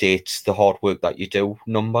validates the hard work that you do,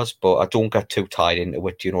 numbers, but I don't get too tied into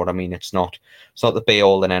it. Do you know what I mean? It's not the be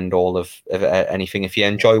all and end all of anything. If you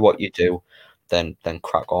enjoy what you do, then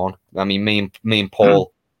crack on. I mean, me and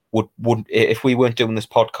Paul would if we weren't doing this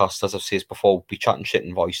podcast, as I've said before, we'd be chatting shit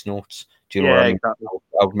in voice notes. Do you know what I mean? Exactly.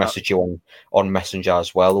 I would message you on Messenger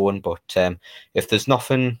as well, Owen. But if there's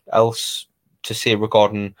nothing else to say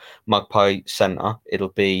regarding Magpie Centre, it'll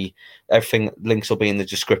be everything. Links will be in the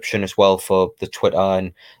description as well for the Twitter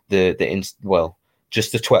and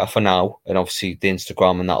just the Twitter for now, and obviously the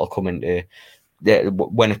Instagram, and that'll come into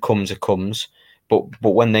when it comes. It comes. But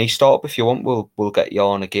when they start, if you want, we'll get you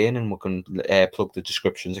on again, and we can plug the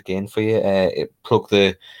descriptions again for you.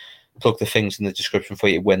 Plug the things in the description for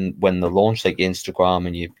you when they launch, like Instagram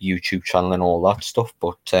and your YouTube channel and all that stuff.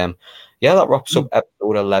 But that wraps up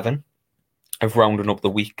episode 11 of rounding up the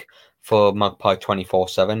week for Magpie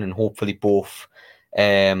 24/7, and hopefully both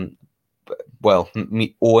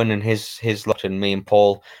me, Owen and his lot, and me and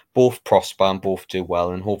Paul both prosper and both do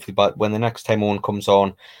well, and hopefully but when the next time Owen comes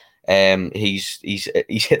on, he's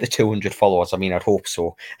hit the 200 followers. I mean, I'd hope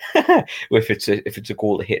so. if it's a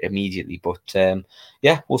goal to hit immediately. But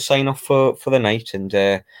we'll sign off for the night, and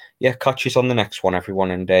catch you on the next one,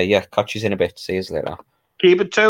 everyone, and catch you in a bit. See you later. Keep it 2.